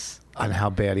hilarious. On how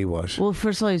bad he was. Well,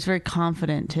 first of all, he was very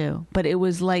confident, too. But it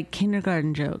was like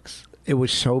kindergarten jokes. It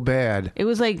was so bad. It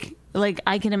was like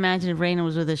I can imagine if Raina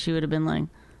was with us, she would have been like,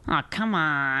 oh, come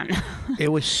on. It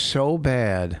was so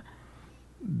bad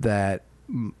that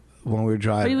when we were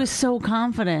driving. But he was so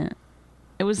confident.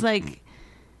 It was like,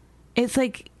 it's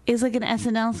like an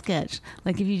SNL sketch.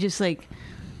 Like if you just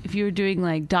if you were doing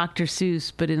like Dr.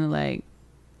 Seuss, but in a like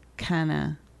kind of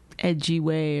edgy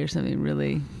way or something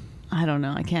really, I don't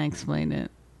know. I can't explain it.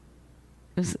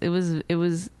 It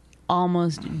was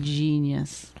almost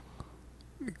genius.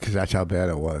 Because that's how bad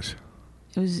it was.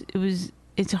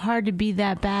 It's hard to be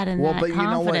that bad and Well, that but you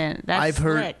know what? confident. That's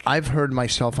slick. I've heard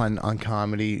myself on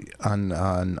comedy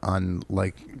on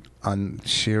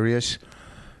Sirius,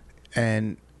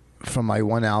 and from my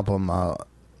one album,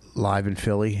 Live in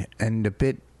Philly, and the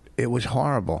bit, it was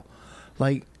horrible.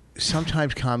 Like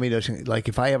sometimes comedy doesn't, like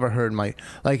if I ever heard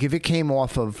if it came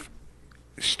off of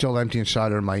Still Empty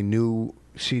Inside or my new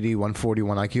CD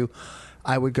 141 IQ,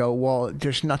 I would go, well,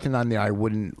 there's nothing on there I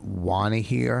wouldn't want to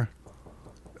hear.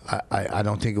 I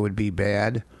don't think it would be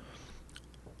bad.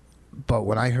 But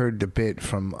when I heard the bit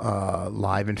from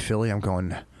Live in Philly, I'm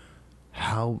going,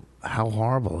 how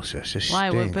horrible is this? This Why?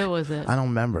 What stinks. bit was it? I don't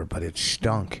remember, but it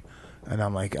stunk. And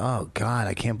I'm like, oh, God,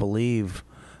 I can't believe.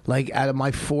 Like, out of my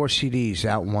 4 CDs,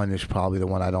 that one is probably the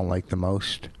one I don't like the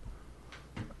most.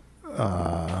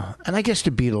 And I guess the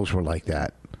Beatles were like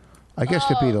that. The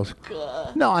Beatles.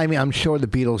 God. No, I mean, I'm sure the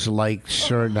Beatles like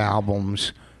certain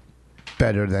albums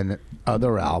better than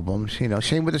other albums. You know,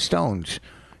 same with the Stones.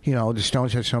 You know, the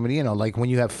Stones had so many, you know, like when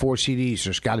you have 4 CDs,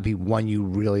 there's got to be one you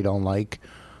really don't like,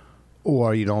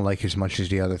 or you don't like as much as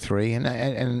the other 3.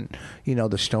 And you know,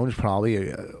 the Stones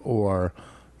probably, or,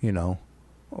 you know,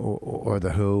 or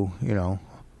the Who, you know.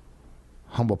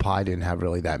 Humble Pie didn't have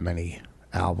really that many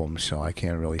albums, so I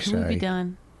can't really say. Can we be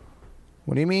done?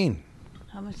 What do you mean?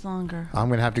 How much longer? I'm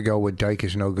going to have to go with Dyke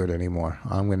is no good anymore.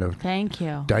 I'm going to... Thank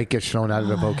you. Dyke gets thrown out of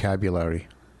the vocabulary.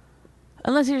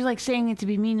 Unless you're like saying it to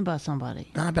be mean about somebody.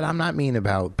 Nah, but I'm not mean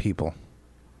about people.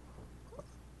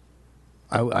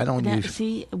 I don't use...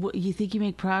 See, you think you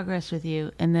make progress with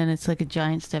you, and then it's like a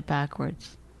giant step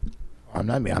backwards. I'm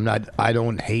not mean. I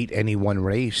don't hate any one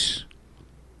race.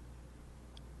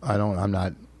 I'm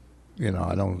not, you know,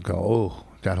 I don't go, oh,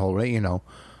 that whole race, you know.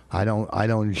 I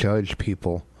don't judge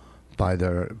people by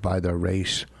their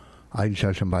race. I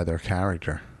judge them by their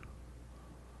character.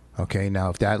 Okay, now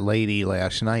if that lady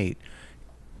last night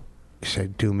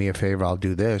said, do me a favor, I'll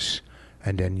do this,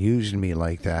 and then used me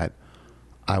like that,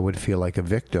 I would feel like a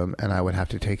victim and I would have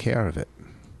to take care of it.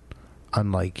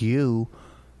 Unlike you,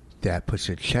 that puts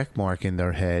a check mark in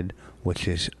their head, which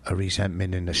is a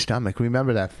resentment in the stomach.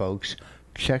 Remember that, folks.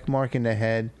 Check mark in the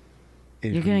head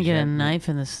is You're going to get a knife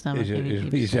in the stomach. Is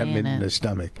resentment in the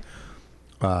stomach.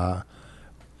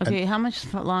 Okay, how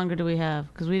much longer do we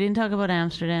have? Because we didn't talk about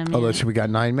Amsterdam yet. Oh, we got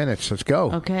 9 minutes. Let's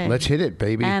go. Okay. Let's hit it,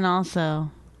 baby. And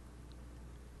also...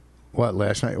 What,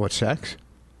 last night? What, sex?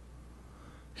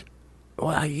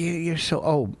 Well, you're so...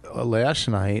 Oh, last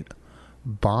night,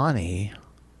 Bonnie,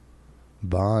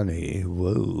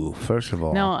 woo. First of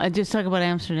all... No, I just talk about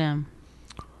Amsterdam.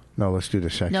 No, let's do the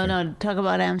sex. No, talk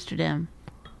about Amsterdam.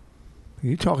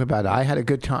 You talk about it. I had a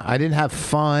good time. I didn't have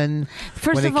fun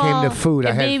First when of it came all, to food.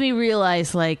 It made me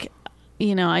realize, like,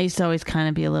 you know, I used to always kind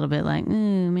of be a little bit like,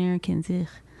 Americans, ugh.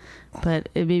 But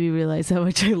it made me realize how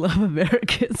much I love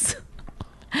Americans.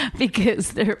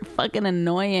 Because they're fucking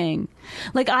annoying.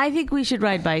 Like, I think we should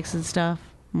ride bikes and stuff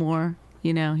more.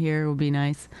 You know, here would be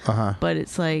nice. Uh-huh. But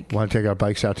it's like... Want to take our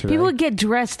bikes out today? People would get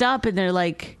dressed up in their,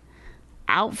 like,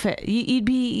 outfit.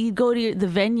 You'd go to the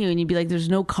venue and you'd be like, there's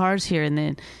no cars here. And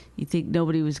then you think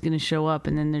nobody was going to show up.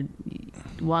 And then they'd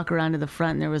walk around to the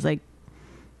front and there was, like,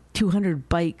 200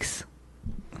 bikes.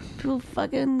 People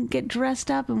fucking get dressed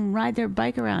up and ride their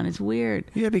bike around. It's weird.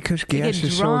 Yeah, because They gas get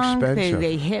is drunk, so expensive.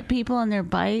 They hit people on their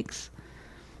bikes.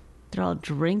 They're all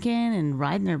drinking and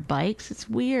riding their bikes. It's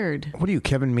weird. What are you,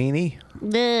 Kevin Meaney?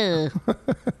 Ugh.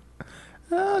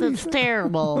 That's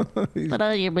terrible. Put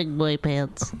on your big boy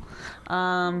pants.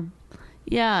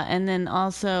 Yeah, and then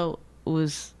also it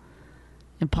was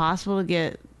impossible to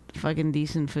get fucking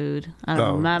decent food. I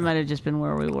don't know. That might have just been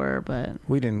where we were, but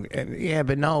we didn't. Yeah,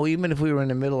 but no. Even if we were in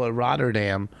the middle of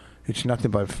Rotterdam, it's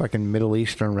nothing but fucking Middle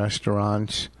Eastern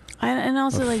restaurants. And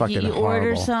also, They're like, fucking you order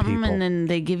horrible something people. and then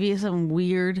they give you some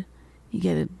weird. You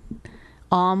get an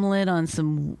omelet on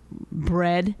some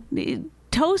bread.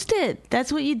 Toast it. That's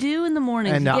what you do in the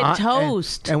morning. You get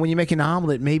toast. And when you make an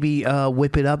omelet, maybe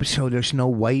whip it up so there's no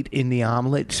white in the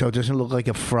omelet, so it doesn't look like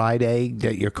a fried egg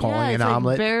that you're calling it's an like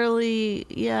omelet. barely,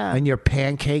 And your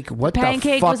pancake, what the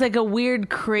pancake fuck? was like a weird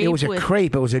crepe. It was a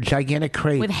crepe. It was a gigantic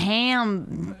crepe with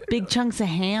ham, big chunks of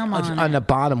ham on on it. the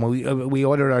bottom. We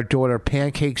ordered our daughter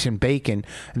pancakes and bacon,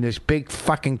 and this big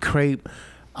fucking crepe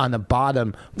on the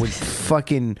bottom with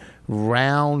fucking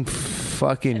round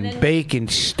fucking bacon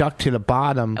stuck to the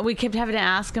bottom. We kept having to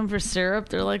ask them for syrup.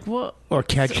 They're like, "What?" Or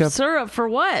ketchup. Syrup for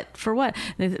what? For what?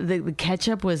 The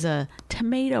ketchup was a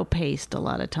tomato paste a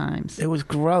lot of times. It was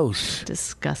gross.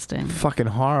 Disgusting. Fucking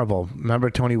horrible. Remember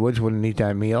Tony Woods wouldn't eat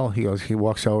that meal? He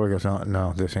walks over, he goes, "Oh,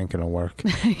 no, this ain't going to work."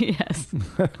 Yes.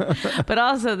 But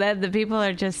also that the people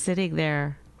are just sitting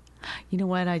there. You know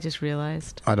what I just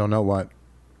realized? I don't know what.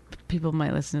 People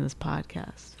might listen to this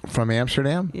podcast. From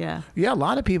Amsterdam? Yeah. Yeah, a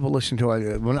lot of people listen to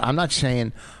it. I'm not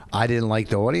saying I didn't like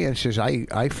the audiences.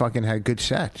 I fucking had good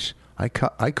sets. I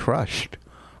crushed.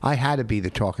 I had to be the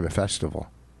talk of the festival.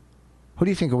 Who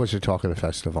do you think it was the talk of the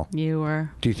festival? You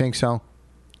were. Do you think so?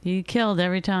 You killed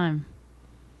every time.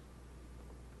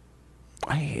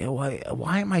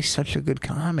 Why am I such a good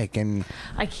comic? And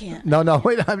I can't. No.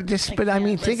 Wait, I'm just. But I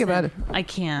mean, think about it. I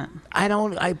can't. I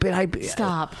don't.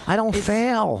 Stop. I don't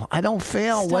fail. I don't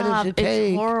fail. Stop. What does it take?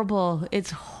 It's horrible. It's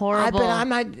horrible. But I'm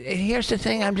not. Here's the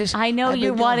thing. I'm just. I know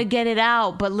you want to get it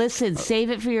out, but listen,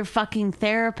 save it for your fucking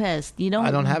therapist. You don't.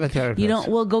 I don't have a therapist. You don't.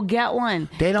 Well, go get one.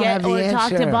 They don't have the or answer.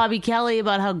 talk to Bobby Kelly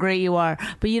about how great you are,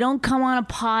 but you don't come on a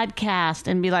podcast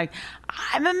and be like,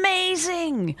 "I'm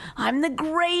amazing. I'm the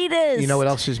greatest." You know what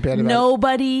else is bad about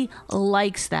Nobody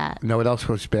likes that. Know what else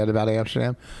was bad about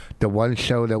Amsterdam? The one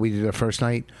show that we did the first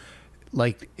night,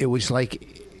 like it was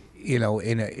like, you know,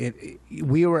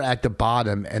 we were at the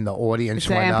bottom and the audience It's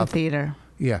an went amphitheater. up.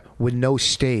 Yeah, with no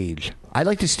stage. I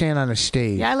like to stand on a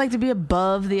stage. Yeah, I like to be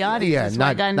above the audience. Yeah, That's why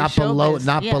I got into not below, showbiz.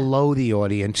 not Yeah. below the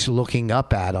audience, looking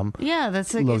up at them. Yeah,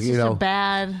 that's like Look, it's you just know, a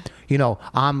bad. You know,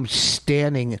 I'm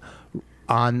standing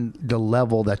on the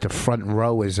level that the front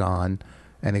row is on,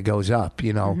 and it goes up.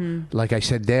 You know, Mm-hmm. like I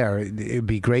said, it'd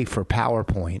be great for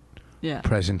PowerPoint Yeah.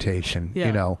 presentation. Yeah.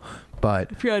 You know,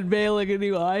 but If you're unveiling a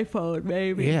new iPhone,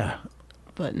 maybe. yeah.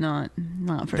 But not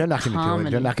for They're not going to do comedy.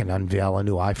 it. They're not going to unveil a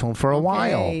new iPhone for a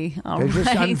while. Okay, all They just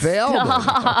right, unveiled it.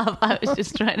 stop. I was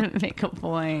just trying to make a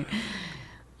point.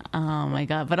 Oh my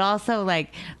god! But also,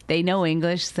 like, they know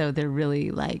English, so they're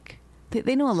really like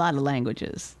they know a lot of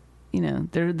languages. You know,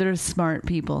 they're smart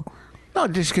people. No,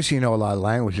 just because you know a lot of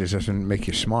languages doesn't make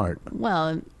you smart.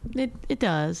 Well, it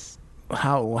does.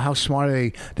 How smart are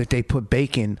they that they put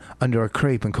bacon under a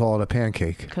crepe and call it a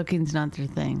pancake? Cooking's not their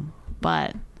thing,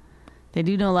 but they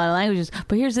do know a lot of languages.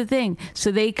 But here's the thing: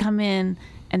 so they come in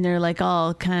and they're like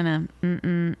all kind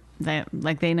of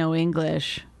like they know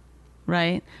English,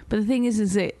 right? But the thing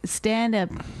is that stand up.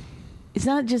 It's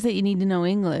not just that you need to know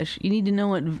English. You need to know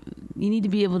what. You need to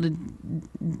be able to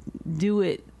do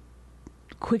it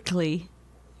quickly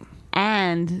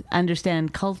and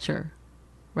understand culture,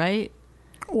 right?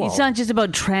 Well, it's not just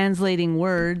about translating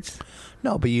words.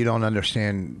 No, but you don't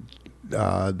understand.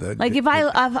 I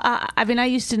mean, I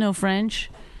used to know French.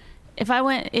 If I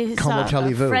went saw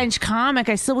a French comic,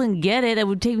 I still wouldn't get it. It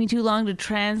would take me too long to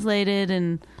translate it.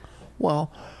 And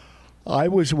well, I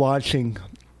was watching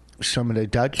some of the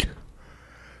Dutch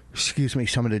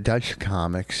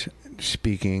comics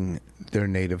speaking their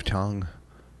native tongue,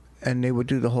 and they would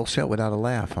do the whole set without a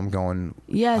laugh. I'm going.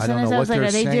 Yeah, sometimes I was like,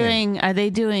 are they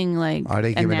doing like are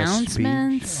they giving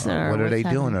announcements? A speech? Or what are they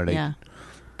happening? doing? Are they? Yeah.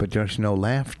 But there's no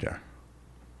laughter.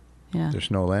 Yeah.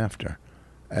 There's no laughter,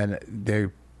 and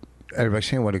everybody's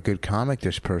saying what a good comic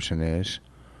this person is.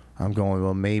 I'm going,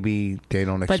 well, maybe they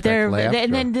don't expect laughter.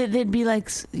 And then they'd be like,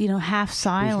 you know, half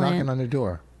silent. Who's knocking on the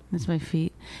door? That's my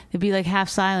feet. They'd be like half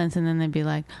silence, and then they'd be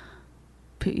like,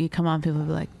 you come on, people would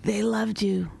be like, they loved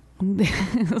you.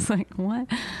 I was like, what?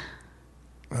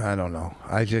 I don't know.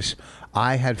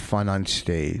 I had fun on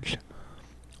stage.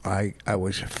 I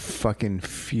was fucking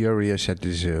furious at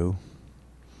the zoo.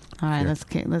 All right,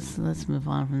 let's move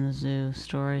on from the zoo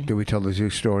story. Did we tell the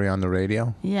zoo story on the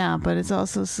radio? Yeah, but it's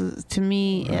also, to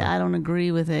me, I don't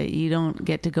agree with it. You don't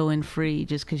get to go in free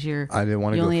just because I didn't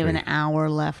want to go only free. have an hour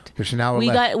left. There's an hour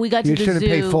left. We got to the zoo. You shouldn't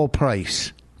pay full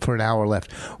price for an hour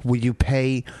left. Will you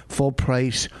pay full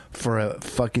price for a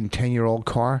fucking 10-year-old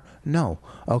car? No.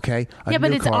 Okay. Yeah,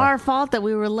 but it's our fault that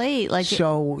we were late. Like,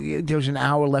 so there's an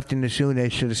hour left in the zoo. They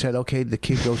should have said, okay, the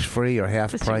kid goes free or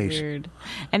half that's price. Weird.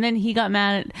 And then he got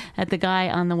mad at the guy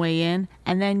on the way in,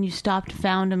 and then you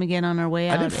found him again on our way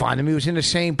out. I didn't find him. He was in the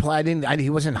same place. He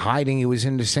wasn't hiding. He was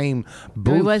in the same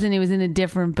booth. No, he wasn't. He was in a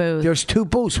different booth. There's two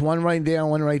booths, one right there and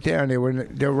one right there,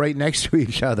 and they're right next to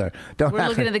each other. We're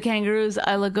looking at the kangaroos.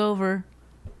 I look over.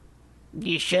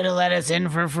 You should have let us in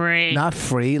for free. Not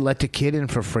free. Let the kid in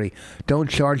for free. Don't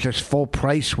charge us full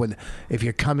price if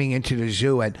you're coming into the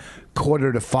zoo at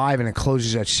 4:45 and it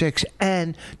closes at 6.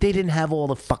 And they didn't have all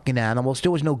the fucking animals. There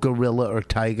was no gorilla or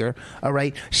tiger. All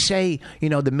right. Say,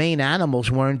 the main animals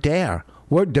weren't there.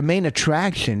 The main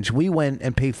attractions, we went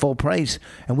and paid full price,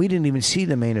 and we didn't even see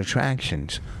the main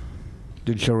attractions.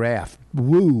 The giraffe.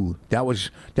 Woo. That was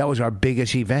our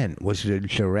biggest event, was the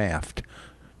giraffe.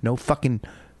 No fucking...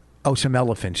 Oh, some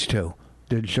elephants, too.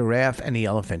 The giraffe and the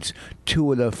elephants.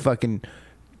 Two of the fucking...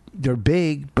 They're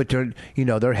big, but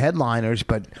they're headliners,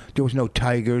 but there was no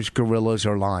tigers, gorillas,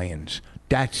 or lions.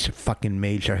 That's fucking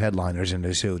major headliners in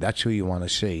the zoo. That's who you want to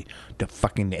see. The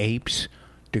fucking apes,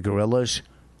 the gorillas,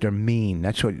 they're mean.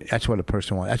 That's what a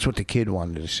person wanted. That's what the kid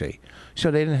wanted to see. So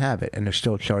they didn't have it, and they're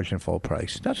still charging full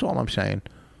price. That's all I'm saying.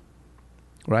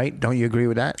 Right? Don't you agree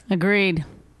with that? Agreed.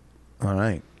 All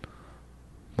right.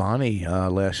 Bonnie,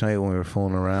 last night when we were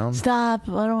fooling around. Stop.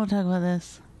 I don't want to talk about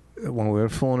this. When we were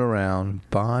fooling around,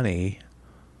 Bonnie...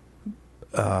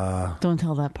 don't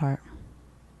tell that part.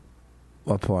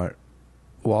 What part?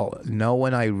 Well, no,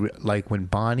 when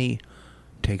Bonnie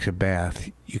takes a bath,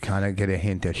 you kind of get a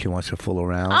hint that she wants to fool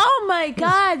around. Oh my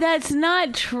God, that's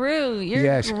not true.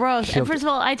 You're gross. She'll... First of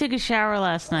all, I took a shower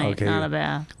last night, not a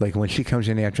bath. Like when she comes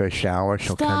in after a shower,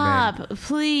 she'll come in. Stop,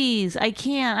 please. I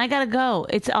can't. I gotta go.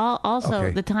 It's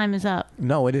also the time is up.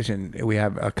 No, it isn't. We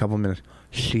have a couple minutes.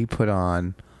 She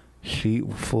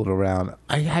fooled around.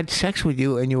 I had sex with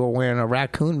you and you were wearing a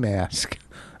raccoon mask.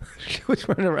 She was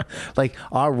wearing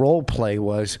our role play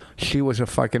was she was a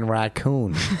fucking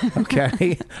raccoon.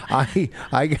 Okay, that's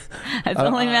the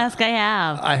only mask I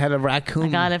have. I had a raccoon. I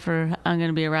got it I'm going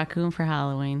to be a raccoon for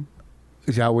Halloween.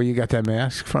 Is that where you got that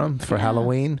mask from for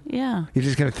Halloween? Yeah. You're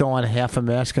just going to throw on half a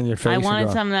mask on your face? I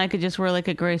wanted something that I could just wear like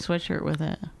a gray sweatshirt with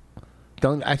it.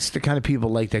 That's the kind of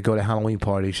people that go to Halloween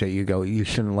parties that you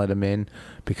shouldn't let them in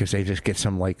because they just get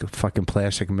some fucking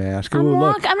plastic mask. I'm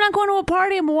not going to a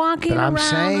party. I'm walking around with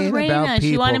Raina.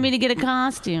 She wanted me to get a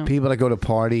costume. People that go to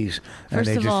parties and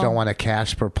they just don't want a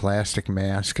Casper plastic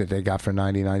mask that they got for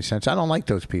 99 cents. I don't like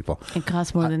those people. It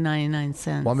costs more than 99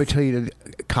 cents. Well, let me tell you the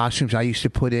costumes I used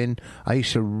to put in. I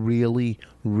used to really,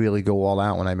 really go all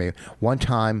out when I made one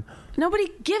time.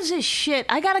 Nobody gives a shit.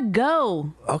 I gotta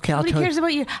go. Okay, Nobody cares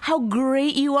about you. How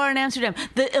great you are in Amsterdam.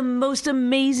 The most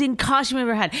amazing costume I've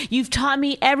ever had. You've taught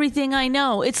me everything I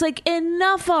know. It's like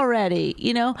enough already.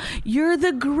 You're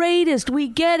the greatest. We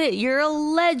get it. You're a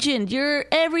legend. You're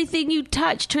everything you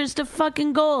touch turns to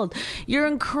fucking gold. You're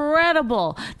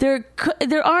incredible. There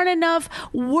aren't enough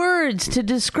words to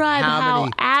describe how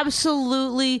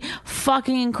absolutely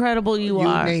fucking incredible you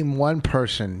are. You name one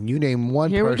person.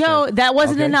 Here we go. That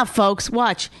wasn't enough, folks.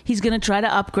 Watch. He's going to try to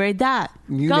upgrade that.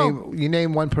 You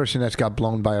name one person that's got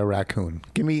blown by a raccoon.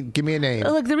 Give me a name.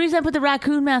 Look, the reason I put the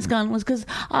raccoon mask on was because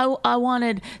I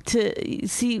wanted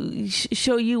to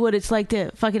show you what it's like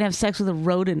to fucking have sex with a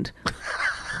rodent.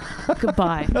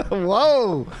 Goodbye.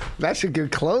 Whoa, that's a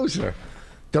good closer.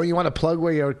 Don't you want to plug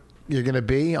where you're going to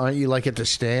be? Aren't you at the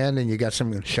stand and you got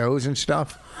some shows and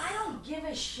stuff? I don't give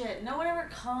a shit. No one ever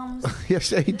comes. Yes,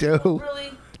 they do.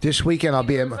 Really? This weekend I'll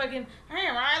be at. Hey,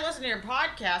 I listen to your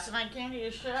podcast and I came to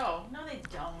your show. No, they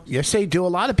don't. Yes, they do. A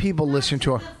lot of people listen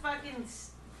to her. Fucking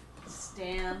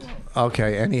stand.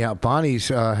 Okay. Anyhow, Bonnie's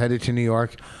headed to New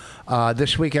York.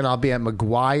 This weekend I'll be at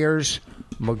McGuire's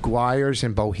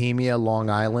in Bohemia, Long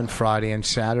Island, Friday and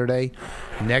Saturday.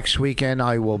 Next weekend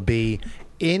I will be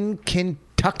in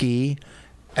Kentucky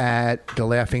at the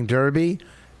Laughing Derby,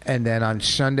 and then on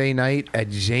Sunday night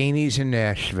at Zany's in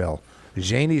Nashville.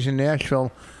 Zany's in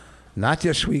Nashville, not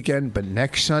this weekend, but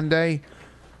next Sunday.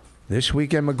 This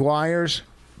weekend, McGuire's,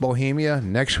 Bohemia.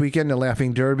 Next weekend, the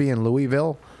Laughing Derby in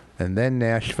Louisville, and then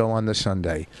Nashville on the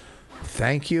Sunday.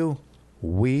 Thank you.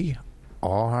 We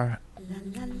are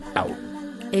out.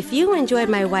 If you enjoyed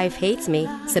My Wife Hates Me,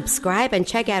 subscribe and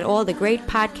check out all the great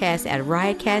podcasts at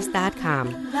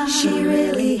riotcast.com. She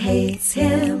really hates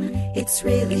him, it's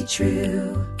really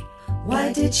true.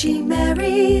 Why did she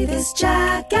marry this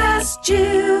jackass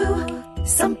Jew?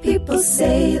 Some people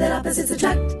say that opposites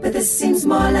attract, but this seems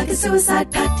more like a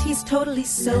suicide pact. He's totally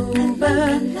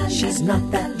sober, she's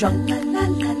not that drunk.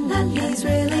 He's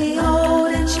really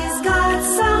old and she's got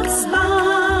some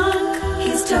spunk.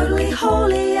 He's totally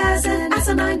holy as an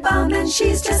asinine bomb, and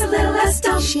she's just a little less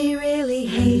dumb. She really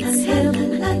hates him,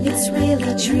 it's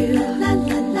really true.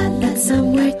 But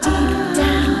somewhere deep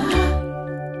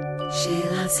down, she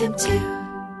loves him too.